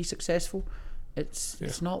pot to be successful.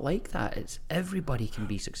 it's not like that. It's everybody can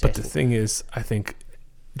be successful. But the thing is, I think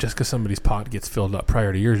just because somebody's pot gets filled up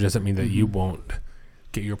prior to yours doesn't mean that you won't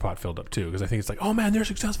get your pot filled up too. Because I think it's like, oh man, they're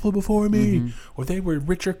successful before me, or they were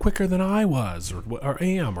richer quicker than I was, or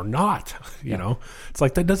am, or not. You know, it's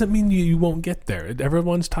like that doesn't mean you won't get there.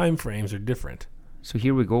 Everyone's time frames are different. So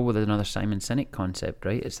here we go with another Simon Sinek concept,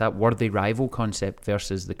 right? It's that worthy rival concept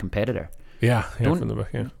versus the competitor. Yeah, from the book.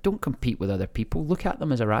 Yeah. Don't compete with other people. Look at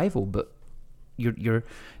them as a rival, but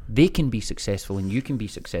they can be successful and you can be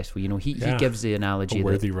successful. You know, he gives the analogy a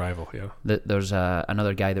worthy rival. Yeah, that there's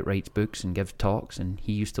another guy that writes books and gives talks, and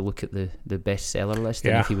he used to look at the bestseller list,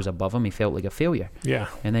 and if he was above him, he felt like a failure. Yeah,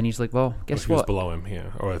 and then he's like, well, guess what? He was below him.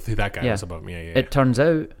 Yeah, or if that guy was above me. Yeah. It turns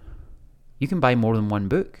out you can buy more than one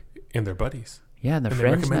book, and they're buddies. Yeah, and they're friends.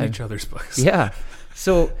 They recommend now. Each other's books. Yeah,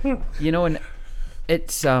 so you know, and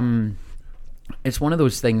it's one of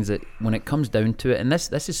those things that when it comes down to it, and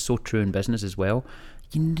this is so true in business as well,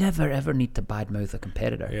 you never ever need to badmouth a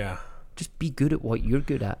competitor. Yeah. Just be good at what you're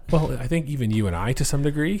good at. Well, I think even you and I, to some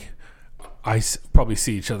degree, probably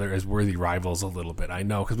see each other as worthy rivals a little bit. I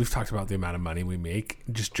know, because we've talked about the amount of money we make,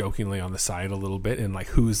 just jokingly on the side a little bit, and like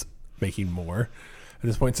who's making more. At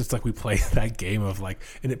this point, it's like we play that game of like,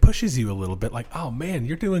 and it pushes you a little bit like, oh man,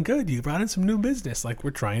 you're doing good. You brought in some new business. Like we're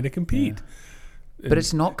trying to compete. Yeah. But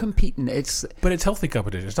it's not competing. But it's healthy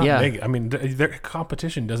competition. It's not negative. I mean, their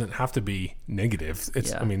competition doesn't have to be negative.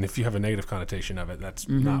 I mean, if you have a negative connotation of it, that's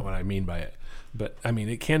not what I mean by it. But I mean,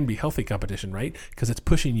 it can be healthy competition, right? Because it's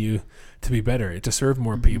pushing you to be better, to serve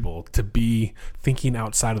more people, to be thinking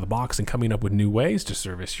outside of the box and coming up with new ways to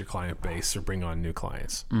service your client base or bring on new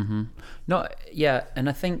clients. No, yeah, and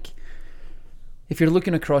I think if you're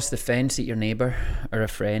looking across the fence at your neighbour or a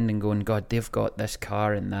friend and going, God, they've got this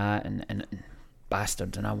car and that, and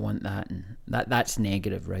bastards, and I want that, and that's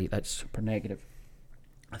negative, right? That's super negative.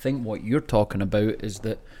 I think what you're talking about is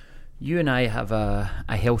that you and I have a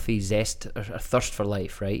healthy zest, a thirst for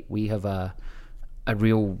life, right? We have a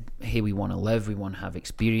real, hey, we want to live, we want to have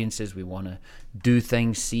experiences, we want to do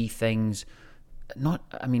things, see things.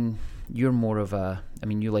 You're more of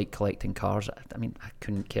you like collecting cars. I mean, I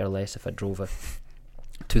couldn't care less if I drove a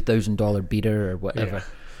 $2,000 beater or whatever. Yeah.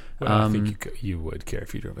 Well, I think you would care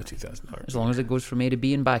if you drove a $2,000. As long as it goes from A to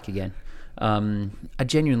B and back again. I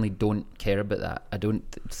genuinely don't care about that. I don't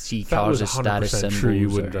see cars as status symbols. True, you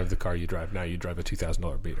wouldn't drive the car you drive now. You drive a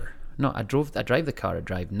 $2,000 beater. No, I drive the car I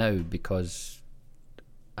drive now because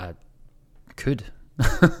I could.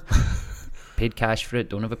 Paid cash for it.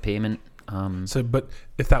 Don't have a payment. But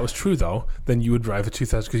if that was true though, then you would drive a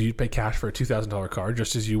 2000 because you'd pay cash for a $2,000 car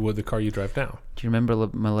just as you would the car you drive now. Do you remember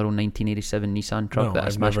my little 1987 Nissan truck that I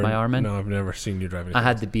smashed my arm in? No, I've never seen you drive it. I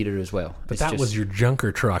had the beater as well. But that was your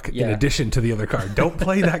junker truck in addition to the other car. Don't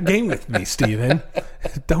play that game with me, Steven.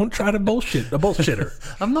 Don't try to bullshit. A bullshitter.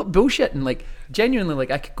 I'm not bullshitting. Like, genuinely,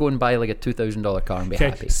 like I could go and buy like a $2,000 car and be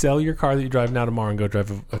happy. Sell your car that you drive now tomorrow and go drive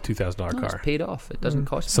a $2,000 car. It's paid off. It doesn't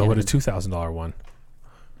cost me So what a $2,000 one.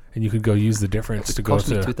 And you could go use the difference to go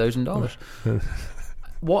to... It cost me $2,000.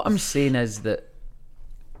 What I'm saying is that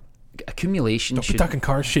accumulation Don't be talking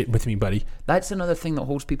car shit with me, buddy. That's another thing that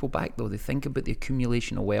holds people back, though. They think about the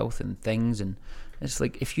accumulation of wealth and things, and it's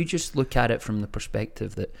like, if you just look at it from the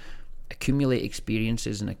perspective that accumulate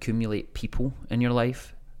experiences and accumulate people in your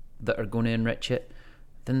life that are going to enrich it,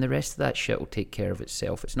 then the rest of that shit will take care of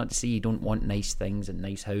itself. It's not to say you don't want nice things and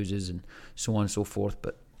nice houses and so on and so forth,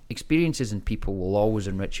 but experiences and people will always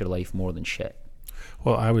enrich your life more than shit.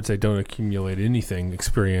 Well, I would say don't accumulate anything,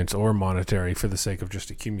 experience or monetary, for the sake of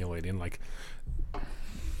just accumulating. Like,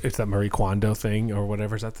 it's that Marie Kondo thing or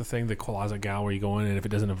whatever. Is that the thing, the closet gal, where you go in and if it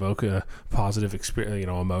doesn't evoke a positive experience,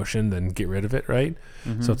 emotion, then get rid of it, right?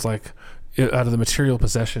 So it's like, out of the material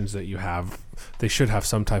possessions that you have, they should have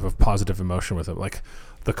some type of positive emotion with it. Like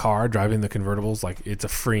the car, driving the convertibles, like it's a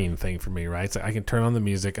freeing thing for me, right? It's like I can turn on the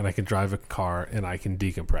music and I can drive a car and I can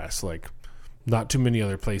decompress. Like, not too many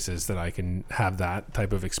other places that I can have that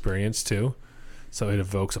type of experience too. So it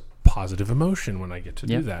evokes a positive emotion when I get to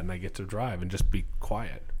do that and I get to drive and just be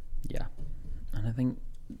quiet. Yeah. And I think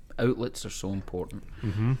outlets are so important.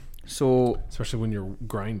 So, especially when you're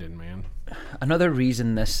grinding, man. Another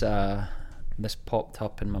reason this popped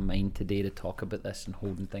up in my mind today to talk about this and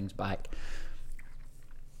holding things back.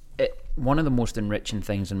 One of the most enriching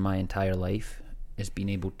things in my entire life is being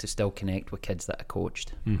able to still connect with kids that I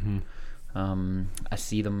coached. I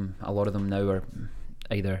see them, a lot of them now are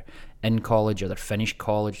either in college or they're finished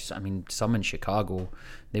college. I mean, some in Chicago,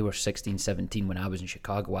 they were 16, 17 when I was in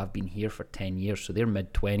Chicago. I've been here for 10 years, so they're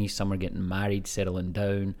mid-20s. Some are getting married, settling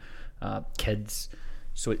down, kids.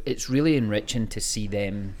 So it's really enriching to see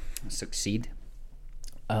them succeed.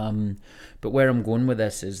 But where I'm going with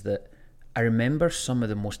this is that I remember some of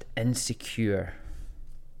the most insecure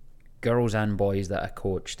girls and boys that I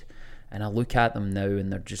coached, and I look at them now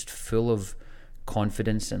and they're just full of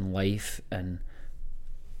confidence in life, and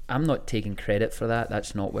I'm not taking credit for that.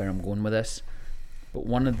 That's not where I'm going with this. But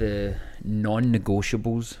one of the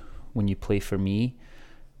non-negotiables when you play for me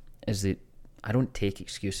is that I don't take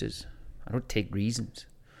excuses. I don't take reasons.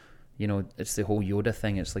 You know, it's the whole Yoda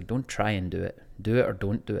thing. It's like, don't try and do it. Do it or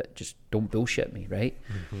don't do it. Just don't bullshit me, right?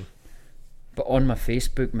 Mm-hmm. But on my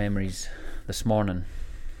Facebook memories this morning,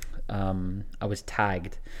 I was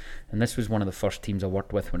tagged. And this was one of the first teams I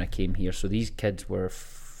worked with when I came here. So these kids were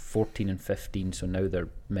 14 and 15, so now they're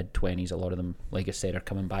mid-20s. A lot of them, like I said, are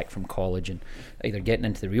coming back from college and either getting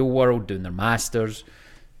into the real world, doing their masters.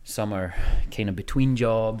 Some are kind of between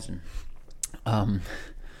jobs. And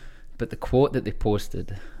but the quote that they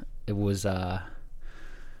posted, it was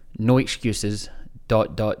no excuses, ...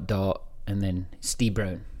 and then Steve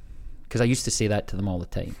Brown. Because I used to say that to them all the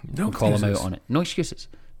time. No and call them out on it. No excuses.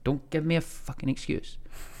 Don't give me a fucking excuse.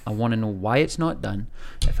 I want to know why it's not done.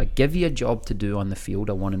 If I give you a job to do on the field,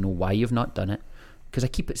 I want to know why you've not done it. Because I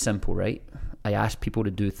keep it simple, right? I ask people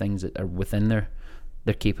to do things that are within their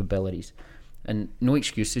capabilities. And no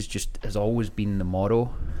excuses just has always been the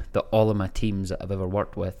motto that all of my teams that I've ever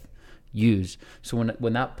worked with use. So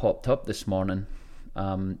when that popped up this morning,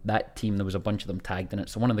 that team, there was a bunch of them tagged in it.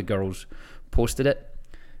 So one of the girls posted it,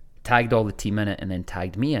 tagged all the team in it, and then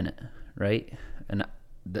tagged me in it, right? And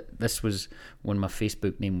this was when my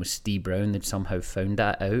Facebook name was Steve Brown. They'd somehow found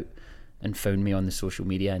that out and found me on the social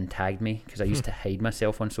media and tagged me, because I used to hide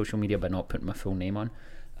myself on social media by not putting my full name on.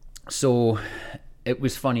 So it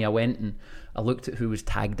was funny. I went and I looked at who was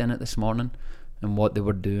tagged in it this morning and what they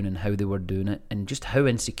were doing and how they were doing it, and just how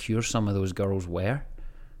insecure some of those girls were,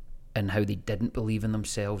 and how they didn't believe in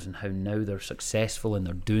themselves, and how now they're successful and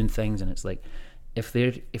they're doing things. And it's like, if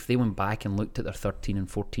they went back and looked at their 13 and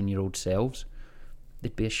 14-year-old selves,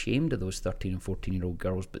 they'd be ashamed of those 13 and 14-year-old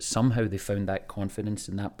girls. But somehow they found that confidence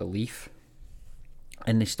and that belief,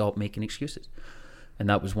 and they stopped making excuses. And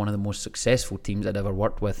that was one of the most successful teams I'd ever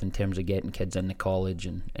worked with in terms of getting kids into college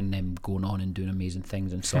and them going on and doing amazing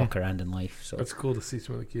things in soccer and in life. So that's cool to see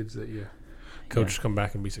some of the kids that you coach come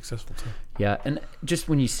back and be successful too. Yeah, and just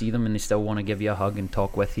when you see them and they still want to give you a hug and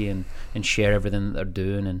talk with you and share everything that they're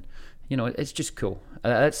doing, and you know, it's just cool.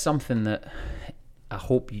 That's something that I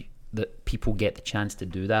hope that people get the chance to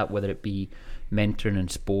do that, whether it be mentoring in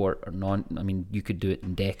sport or not. I mean, you could do it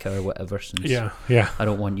in DECA or whatever, since I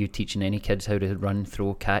don't want you teaching any kids how to run,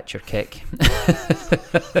 throw, catch or kick.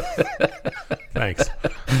 Thanks.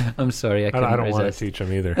 I'm sorry, I don't want to teach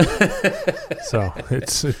them either. So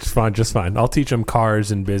it's fine, just fine. I'll teach them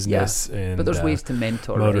cars and business, and but there's ways to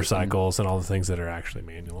mentor motorcycles, right? And all the things that are actually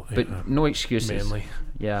manual. But no excuses. Manly.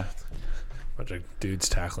 Yeah. Bunch of dudes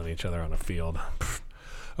tackling each other on a field.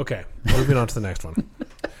 Okay, moving on to the next one.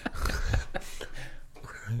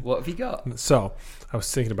 What have you got? So I was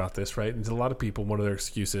thinking about this, right? And a lot of people, one of their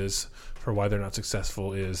excuses for why they're not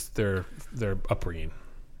successful is their upbringing.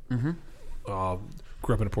 Mm-hmm.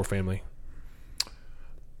 Grew up in a poor family.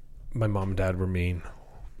 My mom and dad were mean.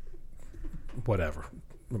 Whatever.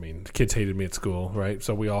 I mean, the kids hated me at school, right?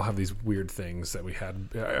 So we all have these weird things that we had.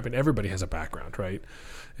 I mean, everybody has a background, right?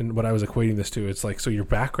 And what I was equating this to, it's like, so your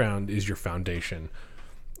background is your foundation,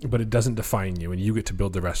 but it doesn't define you, and you get to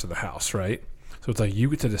build the rest of the house, right? So it's like you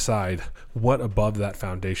get to decide what above that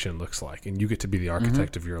foundation looks like, and you get to be the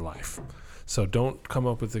architect of your life. So don't come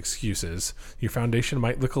up with excuses. Your foundation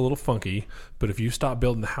might look a little funky, but if you stop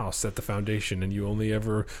building the house at the foundation and you only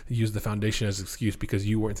ever use the foundation as an excuse because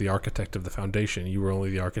you weren't the architect of the foundation, you were only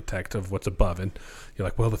the architect of what's above, and you're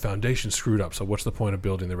like, well, the foundation's screwed up, so what's the point of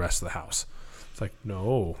building the rest of the house? It's like,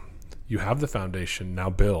 no, you have the foundation, now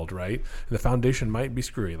build, right? And the foundation might be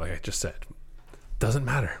screwy, like I just said. Doesn't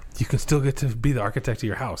matter. You can still get to be the architect of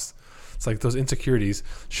your house. It's like those insecurities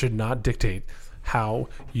should not dictate how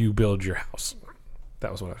you build your house.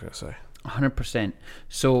 That was what I was going to say. 100%.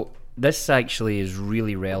 So this actually is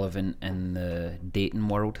really relevant in the dating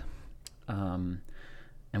world. And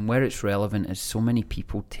where it's relevant is so many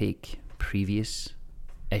people take previous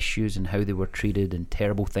issues and how they were treated and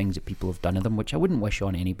terrible things that people have done to them, which I wouldn't wish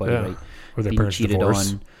on anybody, right? Or their parents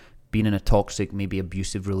divorce. Being in a toxic, maybe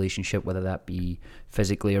abusive relationship, whether that be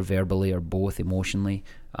physically or verbally or both, emotionally.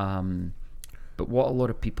 But what a lot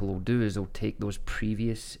of people will do is they'll take those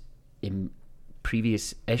previous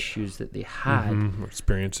issues that they had, or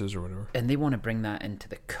experiences or whatever, and they want to bring that into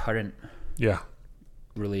the current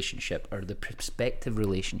relationship or the prospective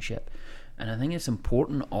relationship. And I think it's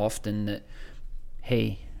important often that,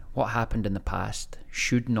 hey, what happened in the past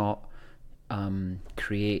should not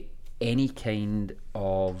create any kind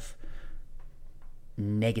of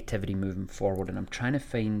negativity moving forward. And I'm trying to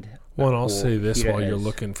find. Well, and I'll say this Here it while you're is.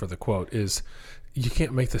 looking for the quote is, you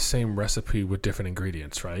can't make the same recipe with different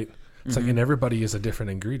ingredients, right? It's like, and everybody is a different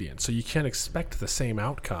ingredient. So you can't expect the same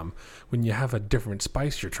outcome when you have a different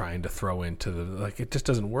spice you're trying to throw into the, like, it just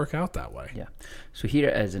doesn't work out that way. Yeah. So here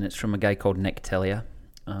it is, and it's from a guy called Nick Tillia,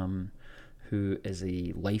 who is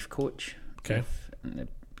a life coach. Okay.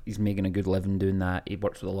 He's making a good living doing that. He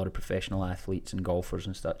works with a lot of professional athletes and golfers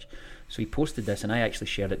and such. So he posted this, and I actually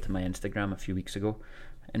shared it to my Instagram a few weeks ago.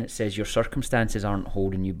 And it says, your circumstances aren't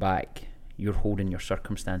holding you back. You're holding your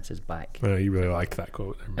circumstances back. You really liked that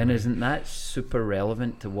quote. And isn't that super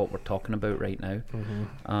relevant to what we're talking about right now?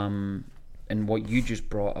 And what you just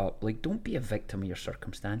brought up, like, don't be a victim of your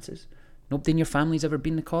circumstances. Nobody in your family's ever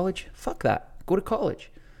been to college? Fuck that. Go to college.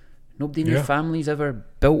 Nobody in your family's ever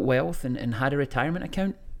built wealth and had a retirement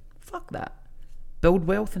account? Fuck that. Build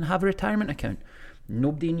wealth and have a retirement account.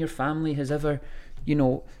 Nobody in your family has ever,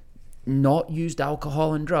 not used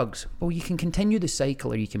alcohol and drugs. Well, you can continue the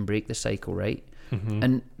cycle or you can break the cycle, right?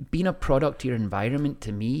 And being a product of your environment,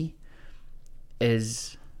 to me,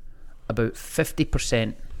 is about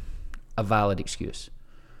 50% a valid excuse.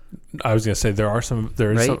 I was going to say there is some,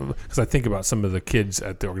 Right? because I think about some of the kids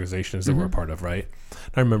at the organizations that we're a part of, right?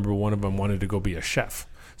 I remember one of them wanted to go be a chef.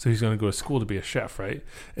 So he's going to go to school to be a chef, right?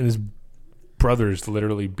 And his brothers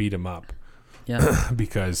literally beat him up. Yeah.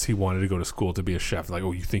 Because he wanted to go to school to be a chef. Like,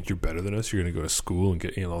 oh, you think you're better than us? You're going to go to school and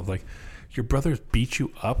get, like, your brothers beat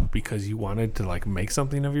you up because you wanted to, like, make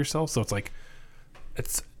something of yourself. So it's like,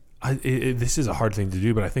 this is a hard thing to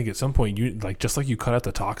do, but I think at some point, you, like, just like you cut out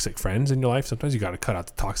the toxic friends in your life, sometimes you got to cut out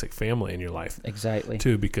the toxic family in your life. Exactly.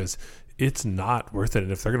 Too, because it's not worth it.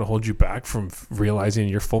 And if they're going to hold you back from realizing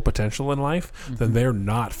your full potential in life, then they're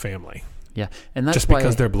not family. Yeah. And that's just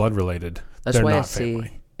because they're blood related. That's they're why not I say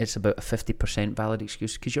family. It's about a 50% valid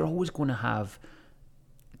excuse, because you're always going to have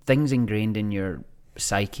things ingrained in your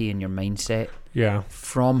psyche and your mindset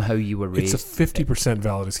from how you were raised. It's a 50%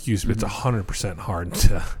 valid excuse, but it's 100% hard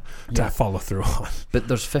to follow through on. But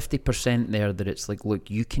there's 50% there that it's like, look,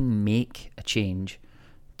 you can make a change.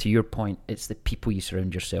 To your point, it's the people you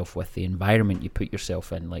surround yourself with, the environment you put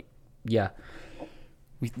yourself in. Like,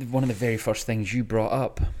 one of the very first things you brought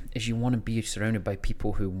up is you want to be surrounded by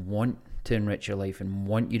people who want to enrich your life and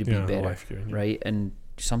want you to be better, right? And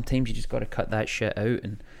sometimes you just got to cut that shit out,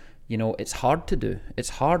 and it's hard to do. It's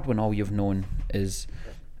hard when all you've known is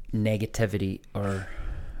negativity or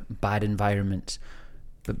bad environments.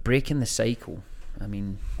 But breaking the cycle, I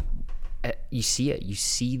mean, you see it. You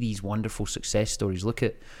see these wonderful success stories. Look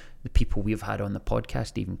at the people we've had on the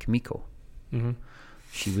podcast, even Kimiko.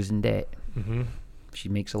 She was in debt. She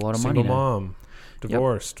makes a lot of money now. Single mom,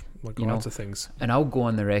 divorced, lots of things. And I'll go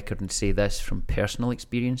on the record and say this from personal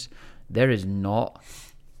experience. There is not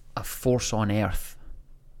a force on earth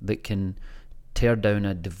that can tear down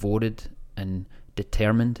a devoted and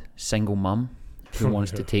determined single mum who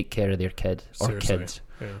wants to take care of their kid or Seriously. kids.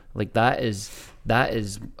 Yeah. Like that is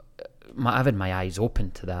I've had my eyes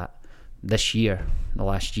open to that this year, the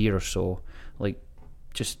last year or so. Like,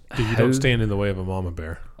 just You don't stand in the way of a mama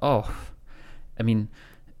bear. Oh, I mean,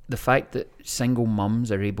 the fact that single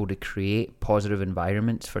mums are able to create positive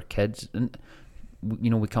environments for kids, and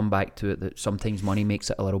we come back to it that sometimes money makes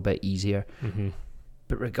it a little bit easier.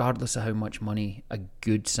 But regardless of how much money a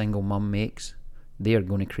good single mum makes, they are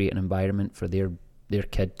going to create an environment for their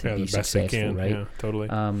kid to be the best they successful, can. right? Yeah, totally.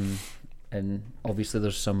 And obviously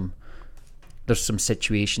there's some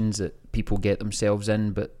situations that people get themselves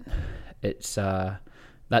in, but it's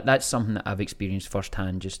that's something that I've experienced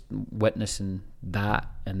firsthand, just witnessing that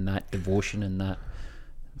and that devotion and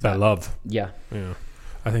that love. Yeah.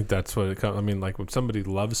 I think that's what it comes. I mean, like when somebody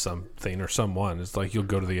loves something or someone, it's like you'll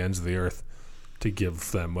go to the ends of the earth to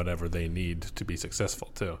give them whatever they need to be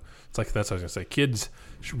successful too. It's like, that's what I was gonna say. Kids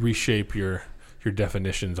reshape your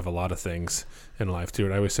definitions of a lot of things in life too.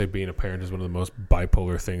 And I always say being a parent is one of the most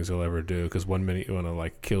bipolar things you'll ever do, because one minute you want to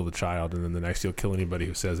like kill the child, and then the next you'll kill anybody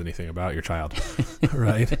who says anything about your child.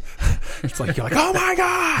 Right? It's like you're like, oh my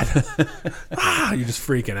god, you're just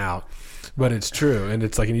freaking out. But it's true, and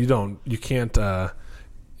it's like, and you can't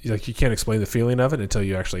explain the feeling of it until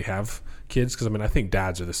you actually have kids. Because I mean, I think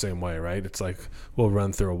dads are the same way, right? It's like we'll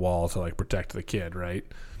run through a wall to like protect the kid, right?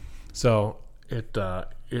 So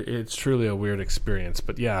it's truly a weird experience.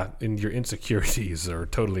 But yeah, and your insecurities are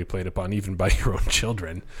totally played upon even by your own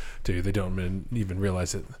children too. They don't even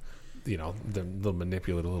realize it. They'll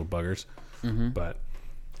manipulate little buggers. But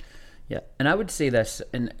yeah, and I would say this,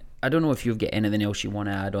 and I don't know if you've got anything else you want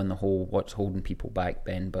to add on the whole what's holding people back,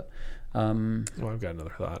 Ben, but well, I've got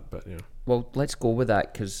another thought, but yeah. Well, let's go with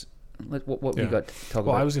that, because what Yeah. we got to talk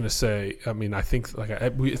Well, about? I was going to say, I mean, I think like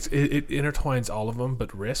it intertwines all of them,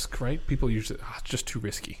 but risk, right? People usually, it's just too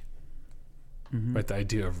risky, right? The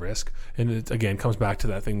idea of risk. And it, again, comes back to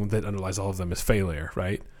that thing that underlies all of them is failure,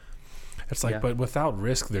 right? It's like, Yeah. but without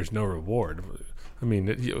risk, there's no reward. I mean,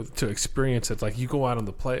 to experience it, like you go out on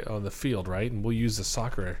the field, right? And we'll use the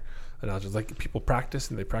soccer analogy. Like people practice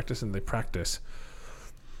and they practice and they practice,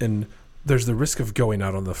 and there's the risk of going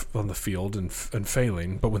out on the field and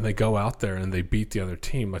failing. But when they go out there and they beat the other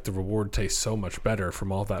team, like the reward tastes so much better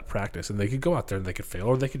from all that practice. And they could go out there and they could fail,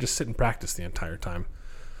 or they could just sit and practice the entire time.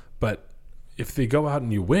 But if they go out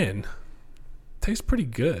and you win, it tastes pretty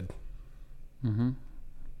good.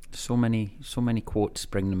 So many quotes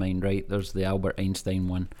spring to mind, right? There's the Albert Einstein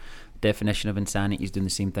one. Definition of insanity is doing the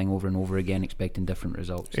same thing over and over again, expecting different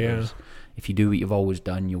results. Yeah. There's, if you do what you've always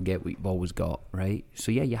done, you'll get what you've always got, right?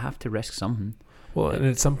 So yeah, you have to risk something. Well, and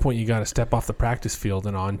at some point you got to step off the practice field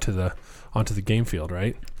and onto the game field,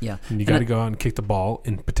 right? Yeah. And you got to go out and kick the ball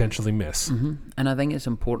and potentially miss. And I think it's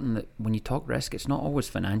important that when you talk risk, it's not always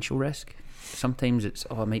financial risk. Sometimes it's,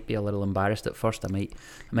 I might be a little embarrassed at first. I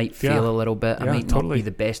might fail a little bit. I might not be the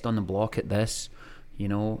best on the block at this,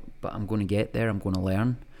 but I'm going to get there. I'm going to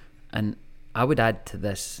learn. And I would add to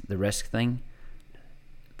this, the risk thing,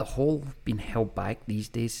 the whole being held back these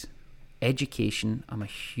days. Education, I'm a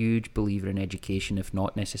huge believer in education, if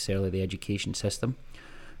not necessarily the education system.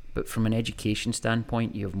 But from an education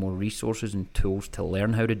standpoint, you have more resources and tools to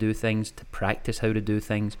learn how to do things, to practice how to do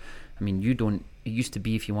things. I mean, it used to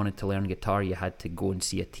be if you wanted to learn guitar, you had to go and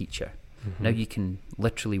see a teacher. Now you can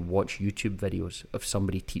literally watch YouTube videos of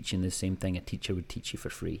somebody teaching the same thing a teacher would teach you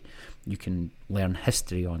for free. You can learn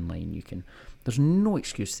history online. There's no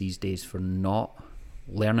excuse these days for not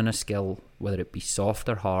learning a skill, whether it be soft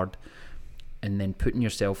or hard, and then putting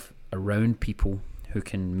yourself around people who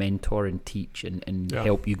can mentor and teach and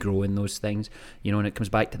help you grow in those things. And it comes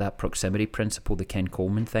back to that proximity principle, the Ken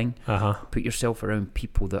Coleman thing. Put yourself around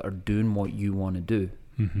people that are doing what you want to do.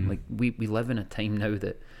 Like we live in a time now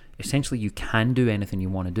that essentially you can do anything you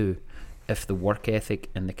want to do if the work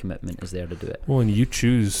ethic and the commitment is there to do it. Well, and you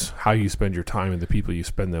choose how you spend your time and the people you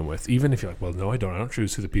spend them with. Even if you're like, well, no, I don't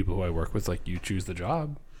choose who the people who I work with. Like, you choose the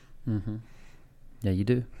job. Yeah, you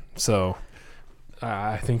do. So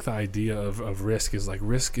I think the idea of risk is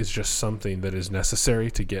just something that is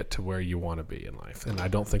necessary to get to where you want to be in life. And I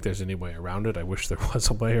don't think there's any way around it. I wish there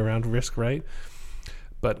was a way around risk, right?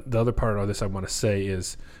 But the other part of this I want to say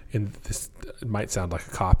is, and this might sound like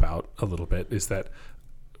a cop-out a little bit, is that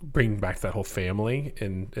bringing back that whole family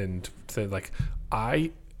and say, like,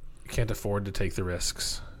 I can't afford to take the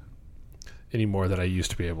risks anymore that I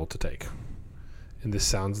used to be able to take. And this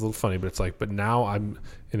sounds a little funny, but it's like, but now and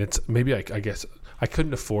it's maybe I guess I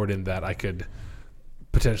couldn't afford in that I could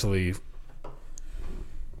potentially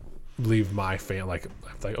leave my family,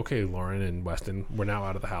 like, okay, Lauren and Weston, we're now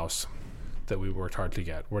out of the house that we worked hard to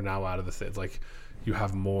get. We're now out of the thing. Like, you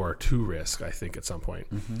have more to risk, I think, at some point.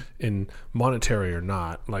 In monetary or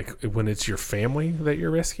not, like when it's your family that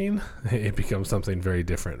you're risking, it becomes something very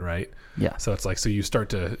different, right? Yeah. So it's like, so you start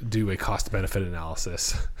to do a cost benefit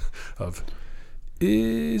analysis of,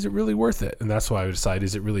 is it really worth it? And that's why I would decide,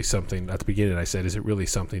 is it really something, at the beginning I said, is it really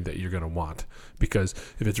something that you're going to want? Because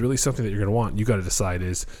if it's really something that you're going to want, you got to decide,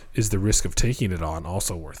 is the risk of taking it on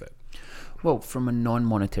also worth it? Well, from a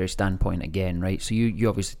non-monetary standpoint again, right? So you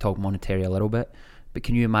obviously talk monetary a little bit, but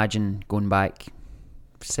can you imagine going back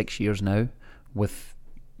 6 years now with,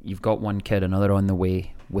 you've got one kid, another on the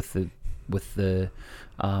way, with the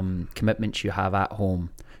commitments you have at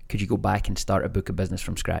home? Could you go back and start a book of business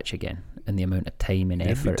from scratch again, and the amount of time and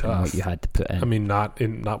effort and what you had to put in? I mean, not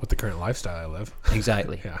with the current lifestyle I live.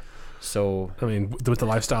 Exactly. Yeah. So I mean, with the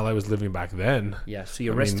lifestyle I was living back then. Yeah. So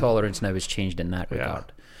your risk tolerance now has changed in that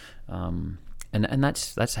regard. And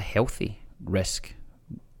that's a healthy risk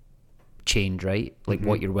change, right? Like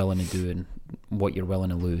what you're willing to do and what you're willing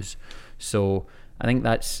to lose. So I think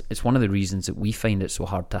it's one of the reasons that we find it so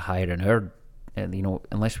hard to hire in our,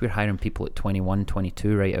 unless we're hiring people at 21,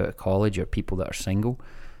 22 right out of college, or people that are single.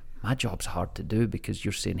 My job's hard to do because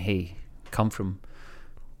you're saying, hey, come from,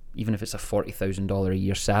 even if it's a $40,000 a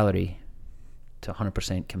year salary, to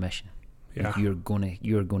 100% commission. Yeah. Like you're gonna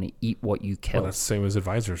eat what you kill. Well, that's the same as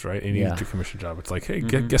advisors, right? Any commission job, it's like, hey,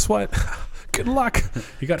 guess what? Good luck.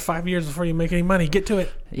 You got 5 years before you make any money. Get to it.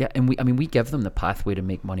 Yeah, and we give them the pathway to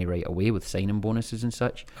make money right away with signing bonuses and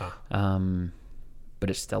such. But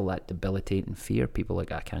it's still that debilitating fear. People are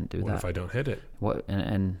like, I can't do that. What if I don't hit it? But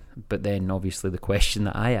then obviously the question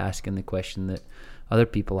that I ask and the question that other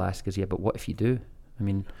people ask is, but what if you do? I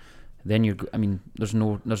mean, then there's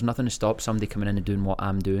nothing to stop somebody coming in and doing what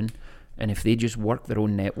I'm doing And if they just work their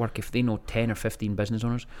own network, if they know 10 or 15 business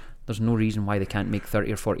owners, there's no reason why they can't make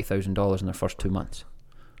 $30,000 or $40,000 in their first 2 months.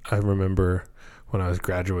 I remember when I was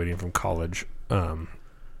graduating from college,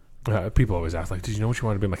 people always ask, like, did you know what you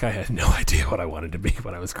wanted to be? I'm like, I had no idea what I wanted to be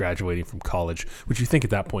when I was graduating from college, which you think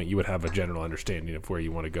at that point you would have a general understanding of where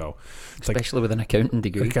you want to go. It's especially with an accounting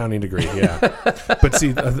degree. Accounting degree, yeah. But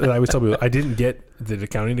see, I always tell people, I didn't get the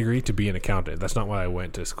accounting degree to be an accountant. That's not why I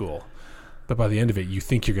went to school. But by the end of it, you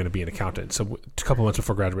think you're going to be an accountant. So a couple months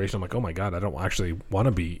before graduation, I'm like, oh my God, I don't actually want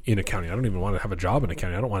to be in accounting. I don't even want to have a job in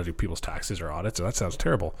accounting. I don't want to do people's taxes or audits. So that sounds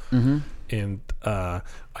terrible. Mm-hmm. And I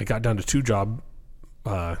got down to 2 job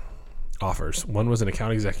offers. One was an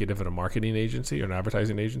account executive at a marketing agency or an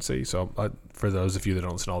advertising agency. So for those of you that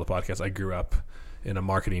don't listen to all the podcasts, I grew up in a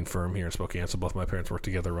marketing firm here in Spokane. So both my parents worked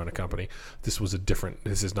together, run a company. This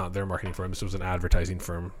is not their marketing firm. This was an advertising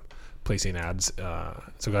firm placing ads.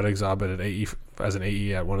 So got a job at an AE as an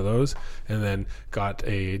AE at one of those, and then got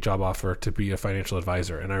a job offer to be a financial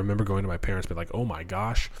advisor. And I remember going to my parents, be like, "Oh my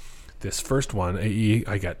gosh, this first one, AE,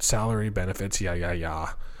 I got salary, benefits, yeah.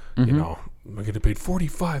 Mm-hmm. You know, I'm going to get paid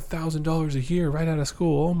 $45,000 a year right out of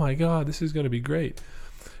school. Oh my God, this is going to be great."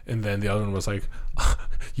 And then the other one was like,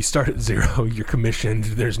 you start at 0, you're commissioned,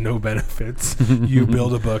 there's no benefits, you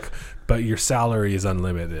build a book, but your salary is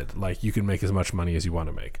unlimited. Like, you can make as much money as you want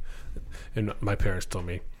to make. And my parents told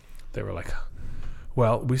me, they were like,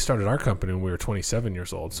 well, we started our company when we were 27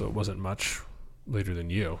 years old, so it wasn't much later than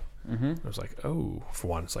you. Mm-hmm. I was like, oh, for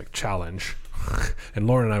one, it's like challenge. And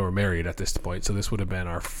Lauren and I were married at this point, so this would have been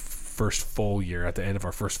our first full year, at the end of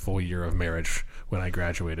our first full year of marriage when I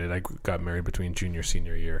graduated. I got married between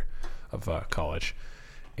senior year of college.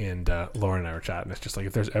 And Lauren and I were chatting. It's just like,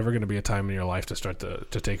 if there's ever going to be a time in your life to start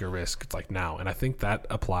to take a risk, it's like now. And I think that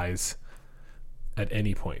applies at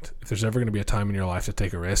any point. If there's ever going to be a time in your life to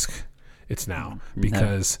take a risk, it's now.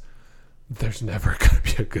 Because there's never going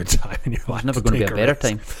to be a good time in your life. There's never going to be a better risk.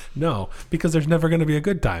 time. No, because there's never going to be a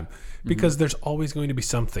good time. Because there's always going to be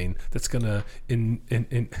something that's going to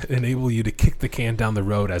enable you to kick the can down the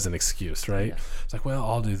road as an excuse, right? Yeah. It's like, well,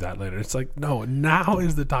 I'll do that later. It's like, no, now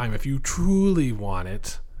is the time. If you truly want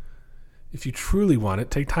it, take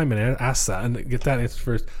time and ask that and get that answer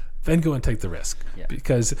first. Then go and take the risk. Yeah.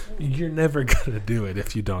 Because you're never going to do it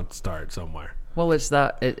if you don't start somewhere. Well, it's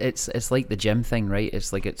that it's like the gym thing, right?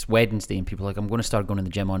 It's like it's Wednesday and people are like, I'm going to start going to the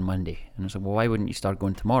gym on Monday. And it's like, well, why wouldn't you start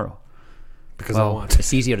going tomorrow? Because I want to.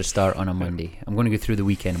 It's easier to start on a Monday. I'm going to go through the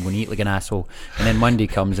weekend. I'm going to eat like an asshole. And then Monday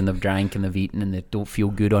comes and they've drank and they've eaten and they don't feel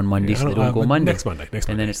good on Monday, so they don't go Monday. Next Monday.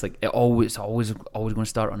 And then it's like, always going to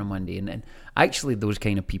start on a Monday. And then actually those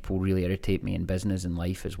kind of people really irritate me in business and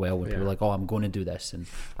life as well, where people are like, oh, I'm going to do this. And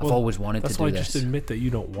I've always wanted to do this. That's why just admit that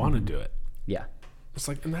you don't want to do it. Yeah. It's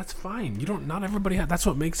like, and that's fine. Not everybody that's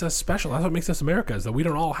what makes us special. That's what makes us America, is that we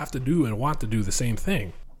don't all have to do and want to do the same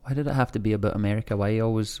thing. Why did it have to be about America? Why you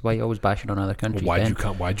always bashing on other countries?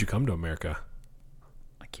 Why'd you come to America?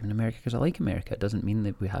 I came to America because I like America. It doesn't mean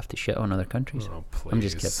that we have to shit on other countries. Oh, please. I'm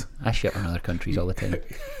just kidding. I shit on other countries all the time,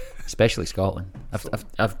 especially Scotland.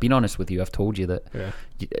 I've been honest with you. I've told you that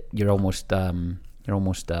you're almost frowned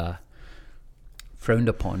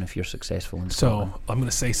upon if you're successful in Scotland. So I'm going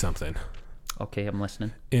to say something. Okay, I'm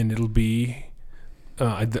listening. And it'll be,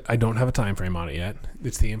 I don't have a time frame on it yet.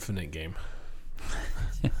 It's the infinite game.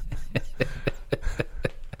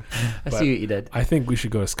 I see what you did. I think we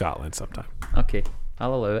should go to Scotland sometime. Okay,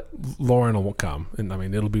 I'll allow it. Lauren will come, and I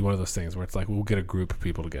mean, it'll be one of those things where it's like we'll get a group of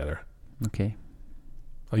people together. Okay.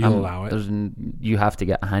 Oh, you'll allow it? You have to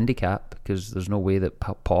get a handicap because there's no way that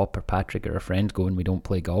Pop or Patrick or our friends go and we don't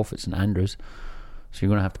play golf at St Andrews. So you're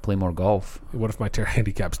going to have to play more golf. What if my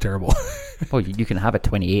handicap's terrible? Well, you can have a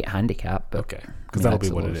 28 handicap. But okay, because that'll be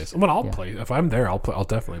what it is. Well, I'll play. If I'm there, I'll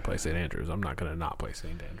definitely play St. Andrews. I'm not going to not play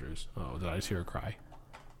St. Andrews. Oh, did I just hear a cry?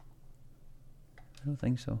 I don't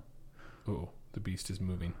think so. Oh, the beast is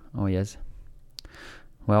moving. Oh, he is.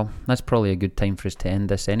 Well, that's probably a good time for us to end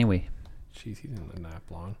this anyway. Jeez, he didn't nap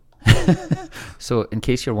long. So, in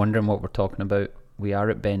case you're wondering what we're talking about, we are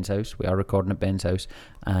at Ben's house. We are recording at Ben's house,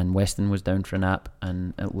 and Weston was down for a nap,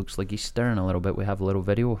 and it looks like he's stirring a little bit. We have a little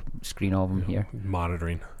video screen of him here.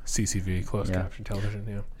 Monitoring CCV, closed caption television,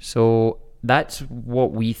 yeah. So that's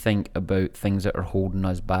what we think about things that are holding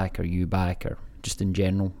us back, or you back, or just in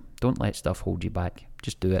general. Don't let stuff hold you back.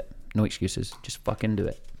 Just do it. No excuses. Just fucking do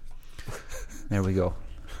it. There we go.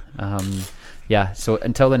 So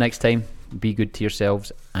until the next time, be good to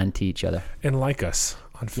yourselves and to each other. And like us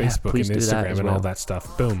on Facebook and Instagram and all that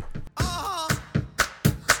stuff. Boom. I've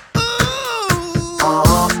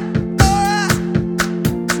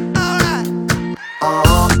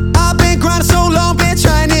been grinding so long, been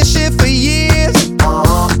trying this shit for years.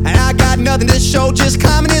 And I got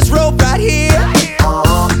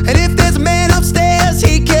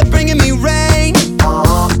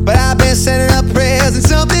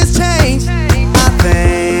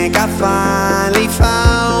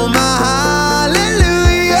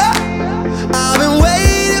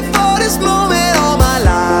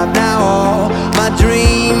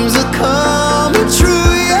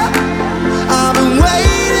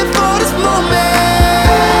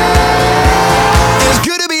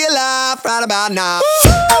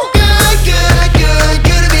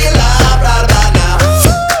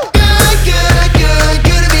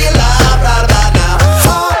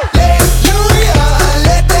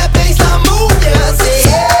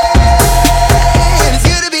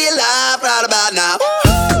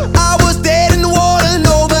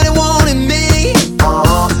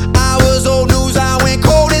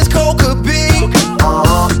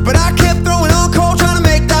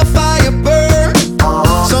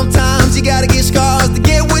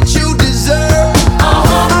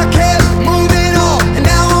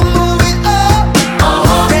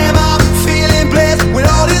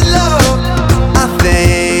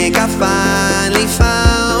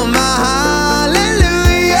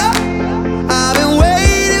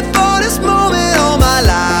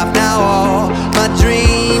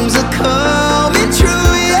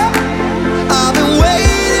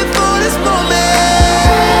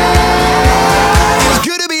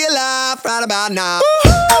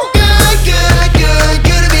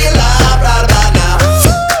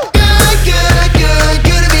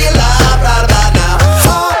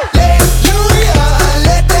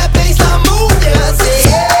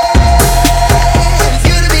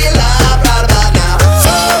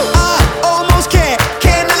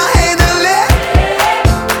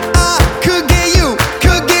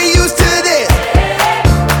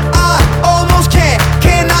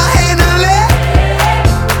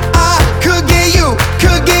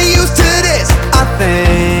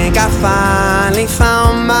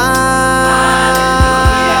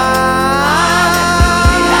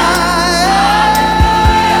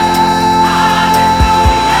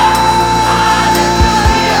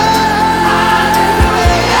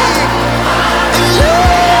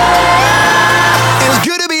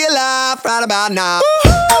na na.